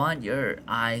 They want your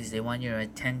eyes, they want your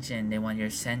attention, they want your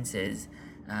senses,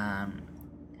 and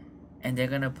they're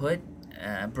gonna put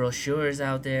brochures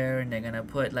out there, and they're gonna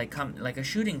put like a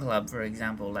shooting club, for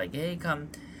example, like, hey, come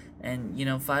and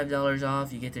 $5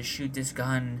 off, you get to shoot this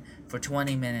gun for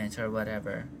 20 minutes or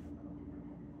whatever.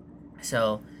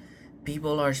 So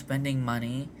people are spending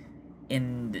money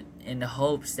in the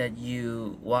hopes that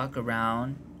you walk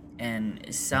around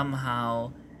and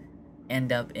somehow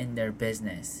end up in their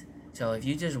business. So if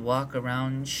you just walk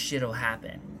around, shit'll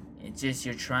happen. It's just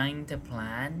you're trying to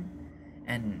plan,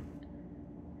 and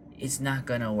it's not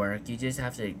gonna work. You just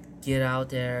have to get out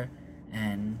there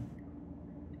and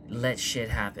let shit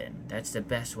happen. That's the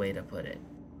best way to put it.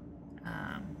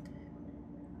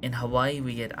 In Hawaii,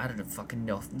 we get, I don't fucking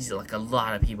know, like a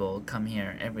lot of people come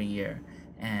here every year,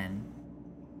 and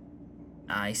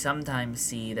I sometimes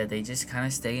see that they just kind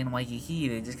of stay in Waikiki.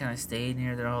 They just kind of stay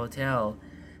near their hotel,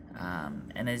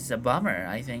 and it's a bummer.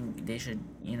 I think they should,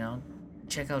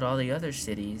 check out all the other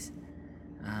cities.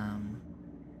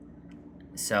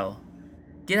 So,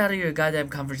 get out of your goddamn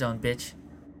comfort zone, bitch.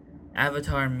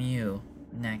 Avatar Mew,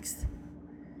 next.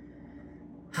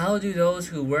 How do those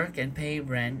who work and pay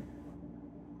rent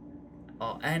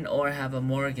and or have a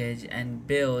mortgage and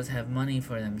bills have money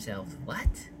for themselves?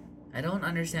 What? I don't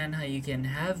understand how you can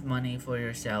have money for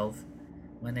yourself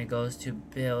when it goes to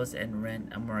bills and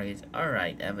rent a mortgage.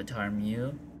 Alright, Avatar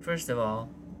Mew. First of all,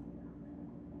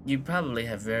 you probably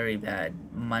have very bad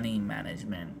money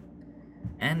management.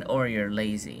 And or you're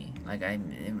lazy. Like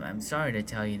I'm sorry to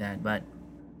tell you that, but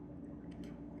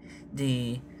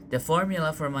the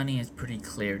formula for money is pretty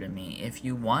clear to me. If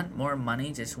you want more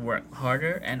money, just work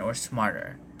harder and or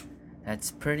smarter. That's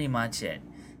pretty much it.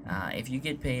 If you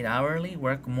get paid hourly,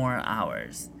 work more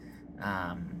hours.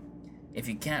 If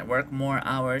you can't work more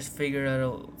hours,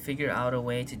 figure out a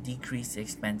way to decrease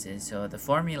expenses. So the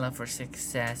formula for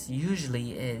success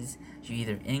usually is you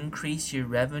either increase your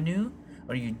revenue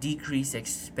or you decrease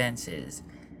expenses.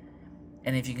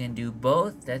 And if you can do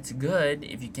both, that's good.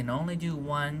 If you can only do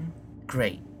one,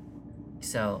 great.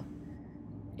 So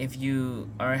if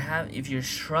you're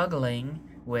struggling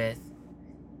with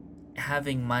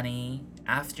having money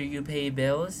after you pay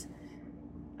bills,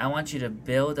 I want you to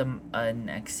build an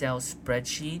Excel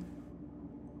spreadsheet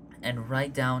and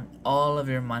write down all of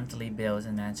your monthly bills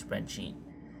in that spreadsheet.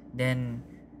 Then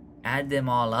add them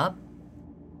all up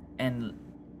and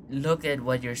look at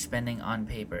what you're spending on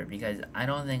paper, because I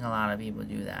don't think a lot of people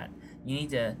do that. You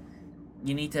need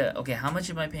to okay, how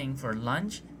much am I paying for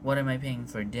lunch? What am I paying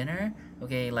for dinner?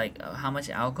 Okay, like how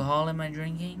much alcohol am I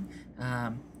drinking?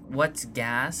 What's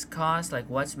gas cost? Like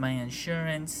what's my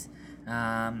insurance?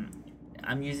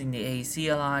 I'm using the AC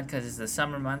a lot because it's the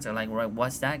summer months. Or like,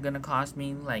 what's that gonna cost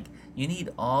me? Like, you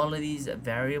need all of these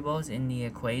variables in the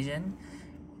equation,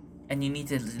 and you need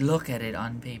to look at it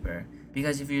on paper.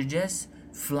 Because if you're just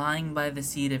flying by the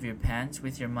seat of your pants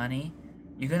with your money,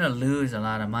 you're gonna lose a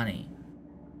lot of money.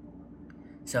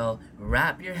 So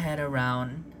wrap your head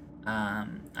around.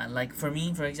 Like for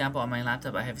me, for example, on my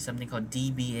laptop, I have something called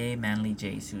DBA Manly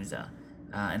J Souza,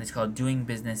 and it's called Doing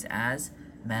Business as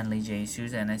Manly J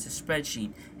Souza, and it's a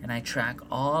spreadsheet, and I track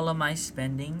all of my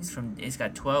spendings from. It's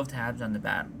got 12 tabs on the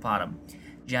bottom,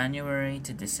 January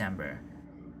to December,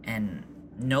 and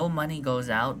no money goes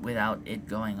out without it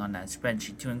going on that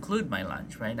spreadsheet, to include my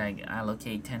lunch, right? I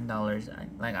allocate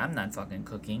 $10. Like, I'm not fucking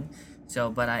cooking,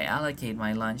 so but I allocate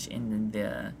my lunch in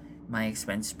my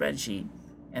expense spreadsheet,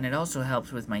 and it also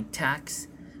helps with my tax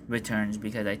returns,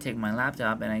 because I take my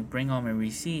laptop and I bring home my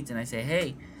receipts and I say,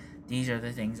 hey, these are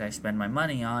the things I spend my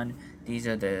money on. These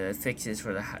are the fixes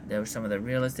for some of the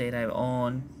real estate I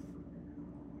own,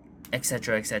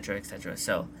 etc., etc., etc.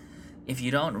 So, if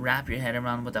you don't wrap your head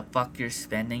around what the fuck you're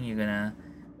spending, you're gonna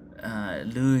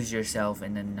lose yourself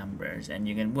in the numbers,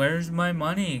 and where's my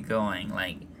money going?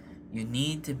 Like, you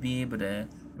need to be able to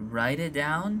write it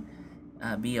down,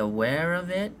 be aware of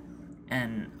it,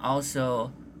 and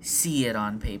also see it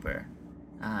on paper.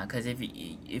 Because if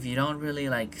you don't really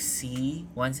like see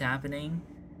what's happening,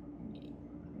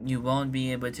 you won't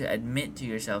be able to admit to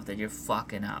yourself that you're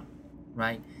fucking up,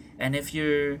 right? And if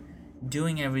you're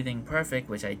doing everything perfect,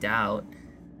 which I doubt,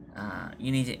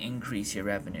 you need to increase your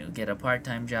revenue. Get a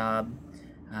part-time job.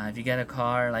 If you get a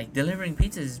car, like delivering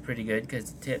pizzas is pretty good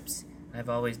because tips. I've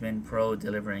always been pro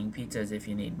delivering pizzas if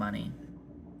you need money.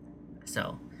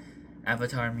 So,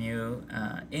 Avatar Mew,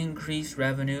 increase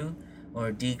revenue or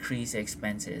decrease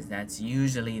expenses. That's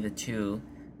usually the two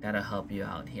that'll help you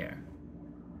out here.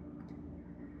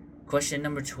 Question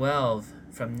number 12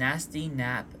 from Nasty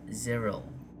Nap Zero.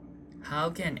 How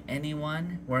can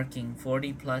anyone working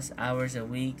 40 plus hours a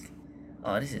week,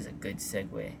 oh, this is a good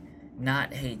segue,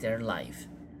 not hate their life?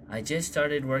 I just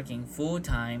started working full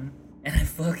time and I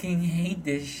fucking hate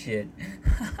this shit.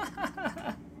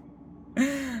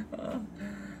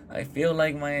 I feel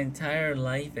like my entire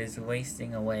life is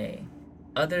wasting away.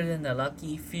 Other than the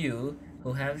lucky few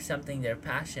who have something they're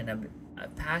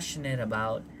passionate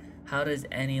about, how does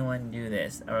anyone do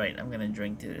this? Alright, I'm gonna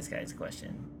drink to this guy's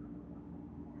question.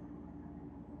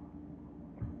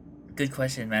 Good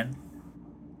question, man.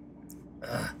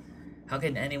 How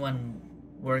can anyone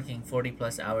working 40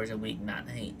 plus hours a week not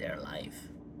hate their life?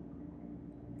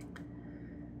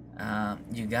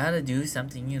 You gotta do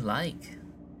something you like.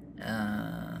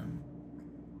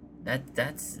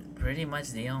 That's pretty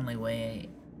much the only way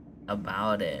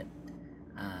about it.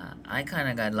 I kind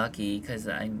of got lucky because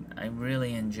I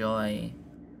really enjoy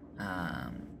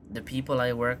the people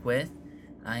I work with.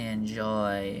 I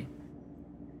enjoy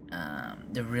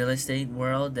the real estate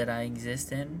world that I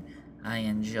exist in. I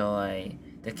enjoy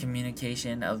the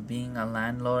communication of being a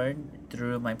landlord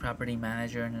through my property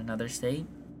manager in another state.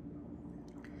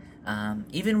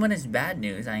 Even when it's bad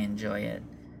news, I enjoy it.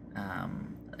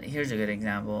 Here's a good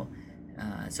example.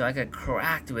 So I got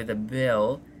cracked with a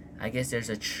bill. I guess there's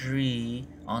a tree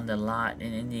on the lot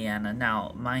in Indiana.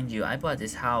 Now, mind you, I bought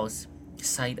this house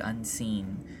sight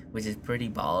unseen, which is pretty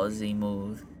ballsy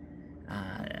move.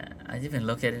 I didn't even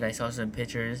look at it. I saw some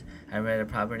pictures. I read a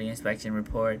property inspection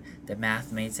report. The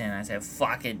math made sense. I said,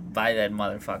 fuck it, buy that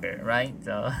motherfucker, right?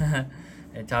 So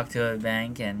I talked to a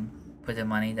bank and put the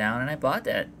money down, and I bought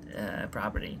that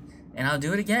property. And I'll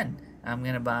do it again. I'm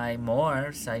going to buy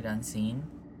more sight unseen,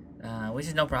 which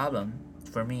is no problem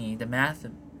for me.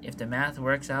 If the math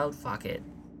works out, fuck it.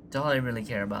 That's all I really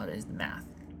care about is the math.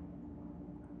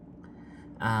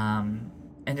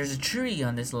 And there's a tree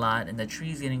on this lot, and the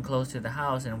tree's getting close to the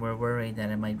house, and we're worried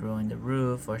that it might ruin the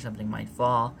roof or something might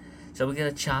fall. So we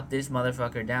gotta chop this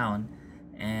motherfucker down,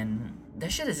 and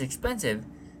that shit is expensive.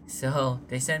 So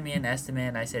they sent me an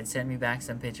estimate. I said, send me back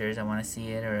some pictures. I want to see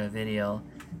it, or a video,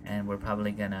 and we're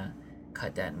probably gonna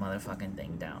cut that motherfucking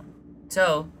thing down.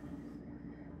 So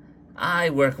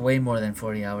I work way more than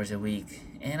 40 hours a week,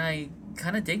 and I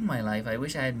kind of dig my life. I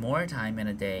wish I had more time in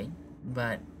a day,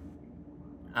 but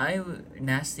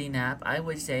nasty nap, I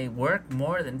would say work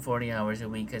more than 40 hours a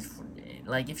week, because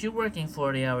like if you're working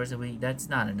 40 hours a week, that's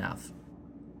not enough.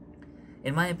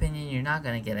 In my opinion, you're not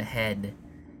going to get ahead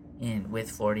with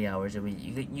 40 hours a week.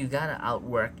 You got to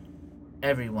outwork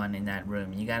everyone in that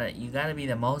room. You got to be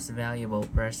the most valuable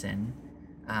person,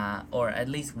 or at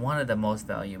least one of the most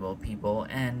valuable people,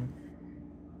 and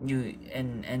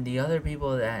the other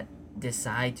people that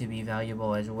decide to be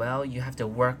valuable as well, you have to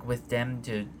work with them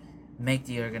to make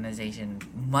the organization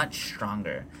much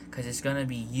stronger, because it's going to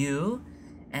be you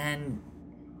and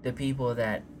the people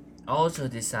that also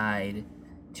decide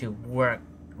to work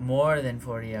more than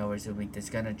 40 hours a week that's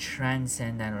going to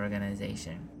transcend that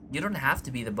organization. You don't have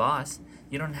to be the boss.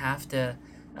 You don't have to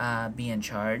be in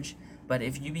charge. But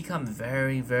if you become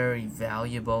very, very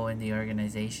valuable in the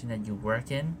organization that you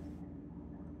work in,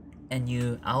 and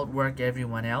you outwork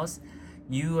everyone else,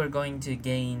 you are going to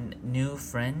gain new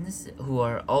friends who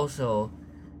are also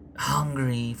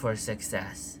hungry for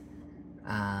success.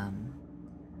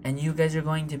 And you guys are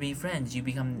going to be friends. You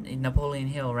become Napoleon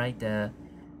Hill, right?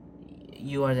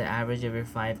 You are the average of your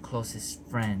 5 closest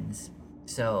friends.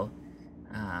 So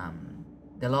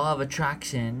the law of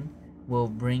attraction will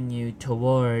bring you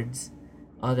towards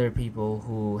other people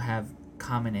who have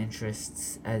common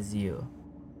interests as you.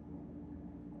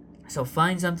 So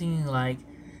find something you like.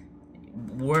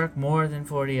 Work more than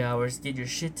 40 hours, get your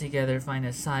shit together, find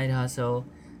a side hustle,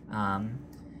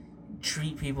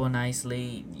 treat people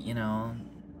nicely,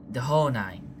 the whole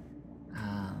 9.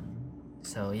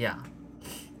 So yeah,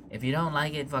 if you don't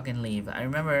like it, fucking leave. I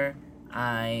remember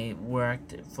I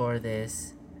worked for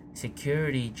this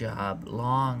security job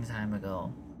long time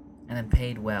ago, and then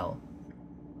paid well,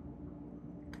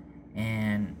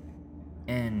 and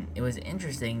it was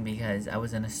interesting because I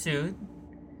was in a suit,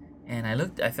 and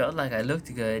I felt like I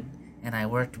looked good, and I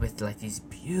worked with like these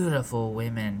beautiful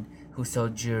women who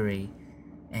sold jewelry,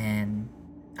 and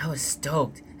I was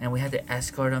stoked, and we had to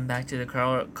escort them back to the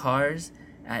cars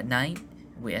at night.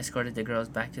 We escorted the girls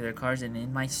back to their cars, and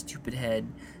in my stupid head,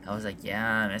 I was like,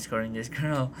 yeah, I'm escorting this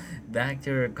girl back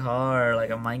to her car, like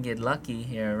I might get lucky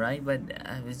here, right? But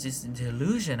I was just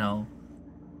delusional.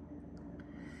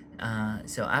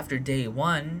 So after day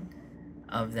 1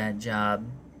 of that job,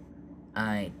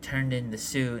 I turned in the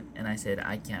suit, and I said,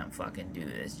 I can't fucking do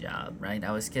this job, right?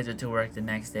 I was scheduled to work the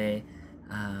next day.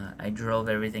 I drove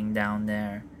everything down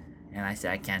there, and I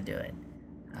said, I can't do it.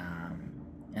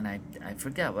 And I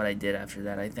forgot what I did after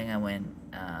that. I think I went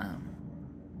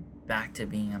back to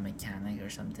being a mechanic or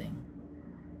something.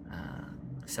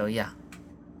 So yeah.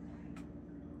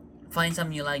 Find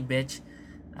something you like, bitch.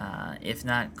 If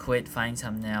not, quit, find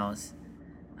something else.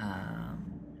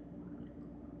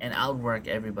 And outwork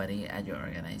everybody at your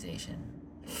organization.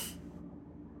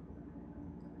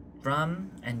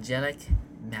 From Angelic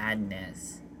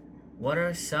Madness. What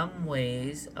are some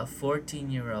ways a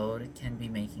 14-year-old can be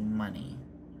making money?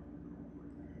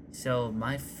 So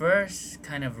my first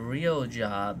kind of real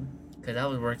job, because I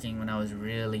was working when I was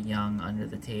really young under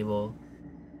the table.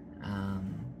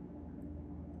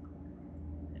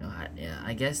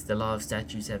 I guess the law of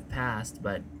statutes have passed,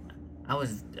 but I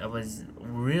was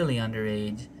really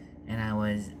underage, and I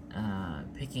was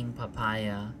picking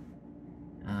papaya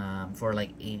for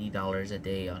like $80 a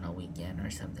day on a weekend or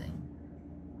something.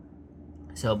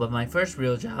 So, but my first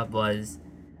real job was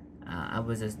I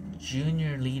was a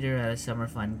junior leader at a summer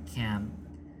fun camp,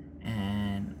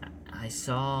 and I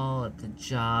saw the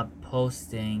job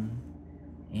posting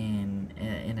in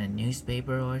a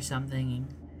newspaper or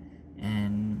something,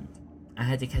 and I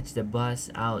had to catch the bus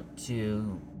out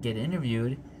to get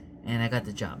interviewed, and I got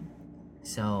the job.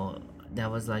 So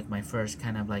that was like my first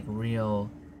kind of like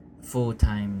real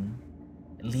full-time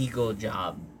legal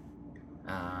job.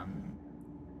 um,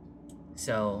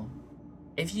 so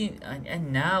if you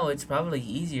and now it's probably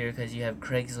easier because you have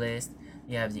Craigslist,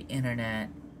 you have the internet.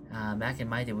 Back in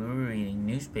my day, we were reading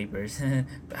newspapers.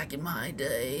 Back in my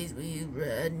days, we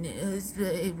read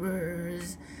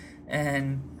newspapers,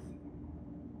 and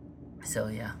so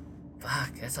yeah,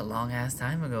 fuck, that's a long ass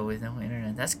time ago with no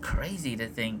internet. That's crazy to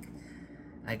think.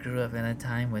 I grew up in a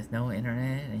time with no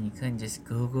internet, and you couldn't just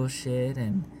Google shit.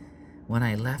 And when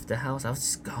I left the house, I was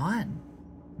just gone.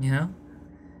 You know,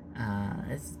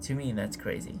 to me that's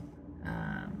crazy.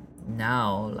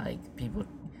 Now, like, people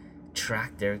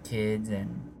track their kids,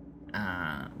 and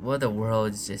well, the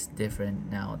world is just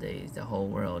different nowadays. The whole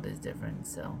world is different.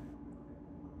 So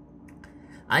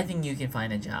I think you can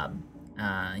find a job.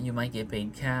 You might get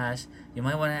paid cash. You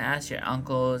might want to ask your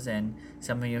uncles and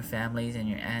some of your families and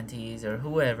your aunties or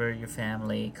whoever, your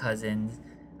family, cousins,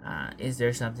 is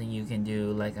there something you can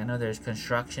do? Like, I know there's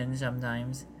construction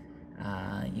sometimes.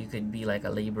 You could be like a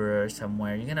laborer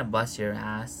somewhere. You're gonna bust your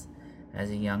ass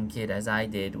as a young kid, as I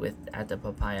did at the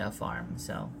papaya farm.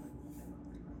 So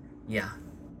yeah,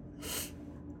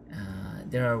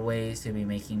 there are ways to be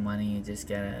making money. You just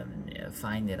gotta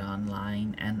find it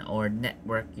online and or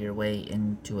network your way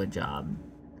into a job.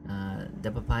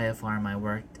 The papaya farm I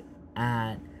worked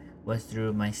at was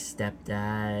through my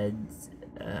stepdad's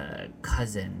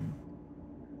cousin.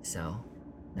 So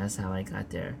that's how I got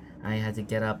there. I had to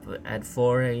get up at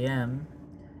 4 a.m.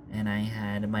 and I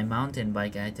had my mountain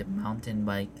bike. I had to mountain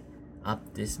bike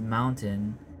up this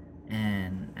mountain,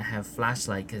 and I have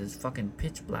flashlight because it's fucking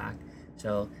pitch black.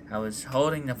 So I was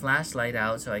holding the flashlight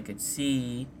out so I could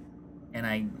see, and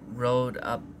I rode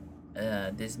up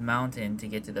this mountain to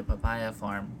get to the papaya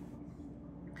farm.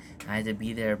 I had to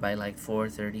be there by like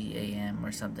 4:30 a.m.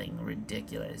 or something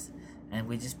ridiculous, and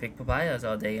we just picked papayas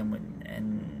all day,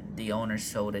 and the owner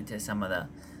sold it to some of the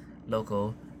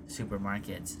local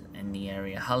supermarkets in the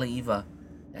area. Haleiwa,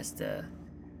 that's the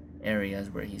areas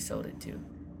where he sold it to.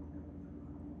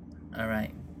 All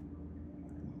right.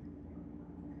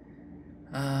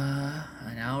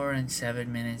 An hour and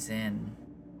 7 minutes in.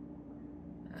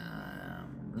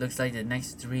 Looks like the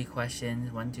next 3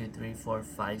 questions, 1, 2, 3, 4,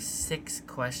 5, 6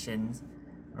 questions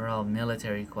are all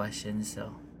military questions,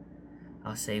 so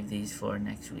I'll save these for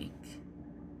next week.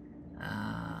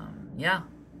 Yeah.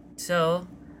 So,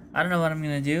 I don't know what I'm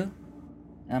gonna do.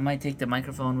 I might take the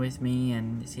microphone with me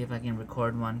and see if I can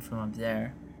record one from up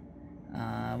there.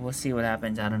 We'll see what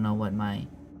happens. I don't know what my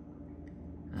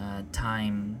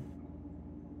time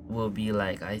will be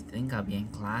like. I think I'll be in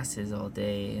classes all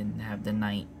day and have the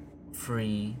night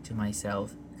free to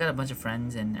myself. I got a bunch of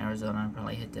friends in Arizona. I'll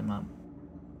probably hit them up.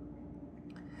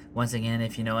 Once again,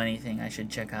 if you know anything I should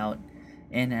check out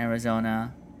in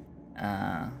Arizona,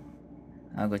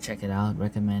 I'll go check it out.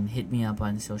 Recommend. Hit me up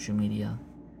on social media.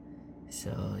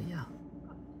 So yeah.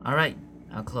 Alright,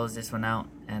 I'll close this one out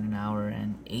at an hour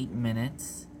and 8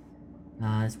 minutes.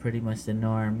 It's pretty much the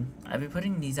norm. I've been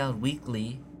putting these out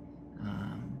weekly.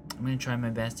 I'm going to try my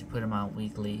best to put them out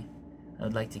weekly. I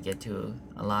would like to get to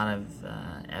a lot of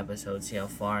episodes, see how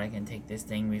far I can take this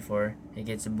thing before it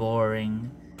gets boring.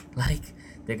 Like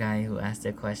the guy who asked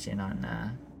a question on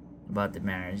about the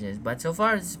marriages. But so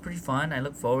far, it's pretty fun. I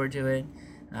look forward to it.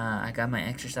 I got my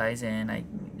exercise in.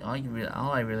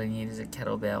 All I really need is a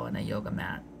kettlebell and a yoga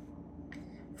mat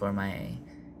for my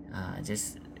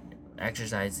just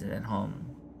exercises at home.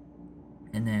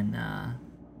 And then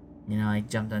I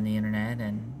jumped on the internet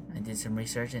and I did some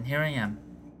research, and here I am.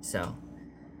 So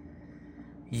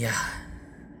yeah,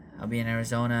 I'll be in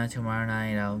Arizona tomorrow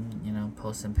night. I'll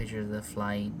post some pictures of the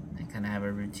flight. I kind of have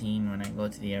a routine when I go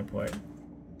to the airport.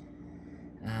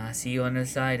 See you on the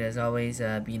side. As always,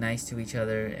 be nice to each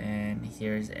other. And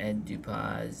here's Ed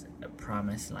Dupas'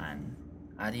 Promised Land.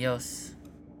 Adios.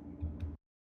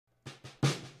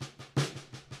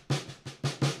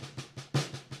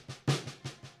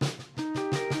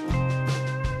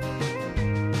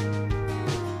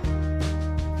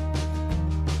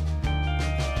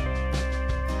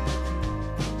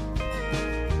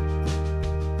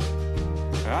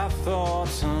 I thought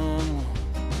someone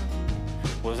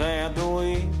was at the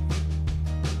wheel.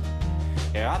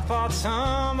 Yeah, I thought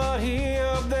somebody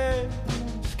up there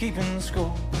was keeping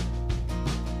score.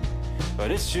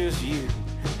 But it's just you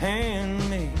and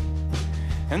me,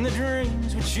 and the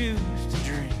dreams we choose to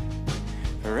dream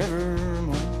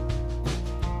forevermore.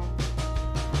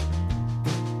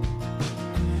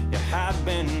 Yeah, I've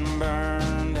been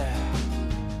burned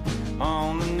out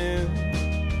on the news,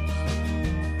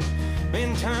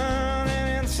 been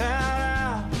turning inside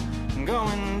out and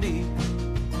going deep.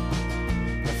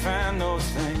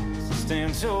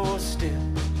 stand so still,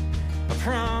 a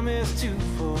promise to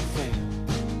fulfill.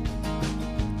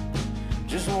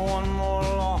 Just one more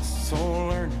lost soul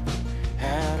learning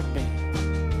how to be.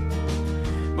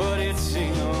 But it's a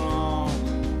long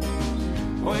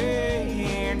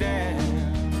way down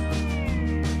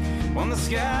when the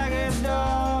sky gets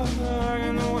dark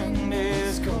and the wind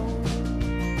is cold.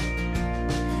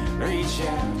 Reach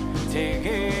out, take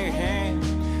a hand,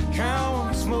 try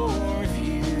once more if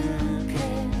you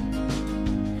can.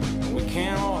 We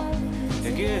can walk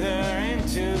together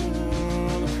into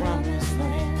the promised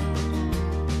land.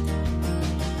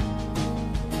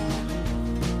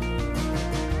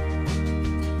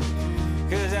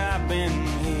 'Cause I've been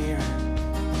hearing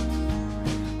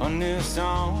a new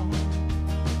song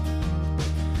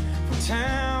from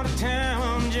town to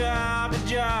town, job to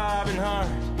job, and heart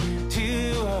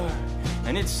to heart.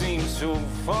 And it seems so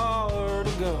far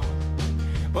to go,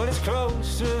 but it's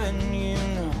closer than you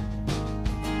know.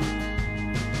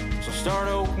 So start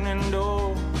opening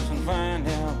doors and find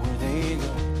out where they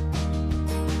go.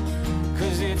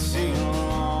 'Cause it's a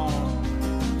long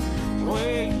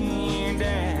way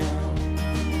down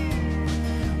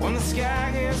when the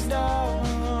sky gets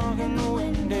dark and the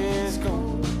wind is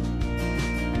cold.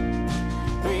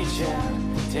 Reach out,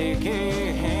 take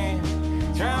a hand,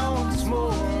 try once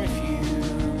more if you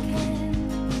can.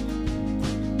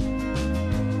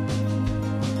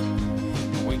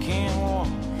 We can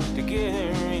walk together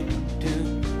into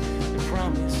the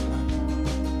promised land.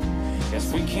 Yes,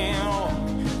 we can walk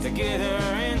together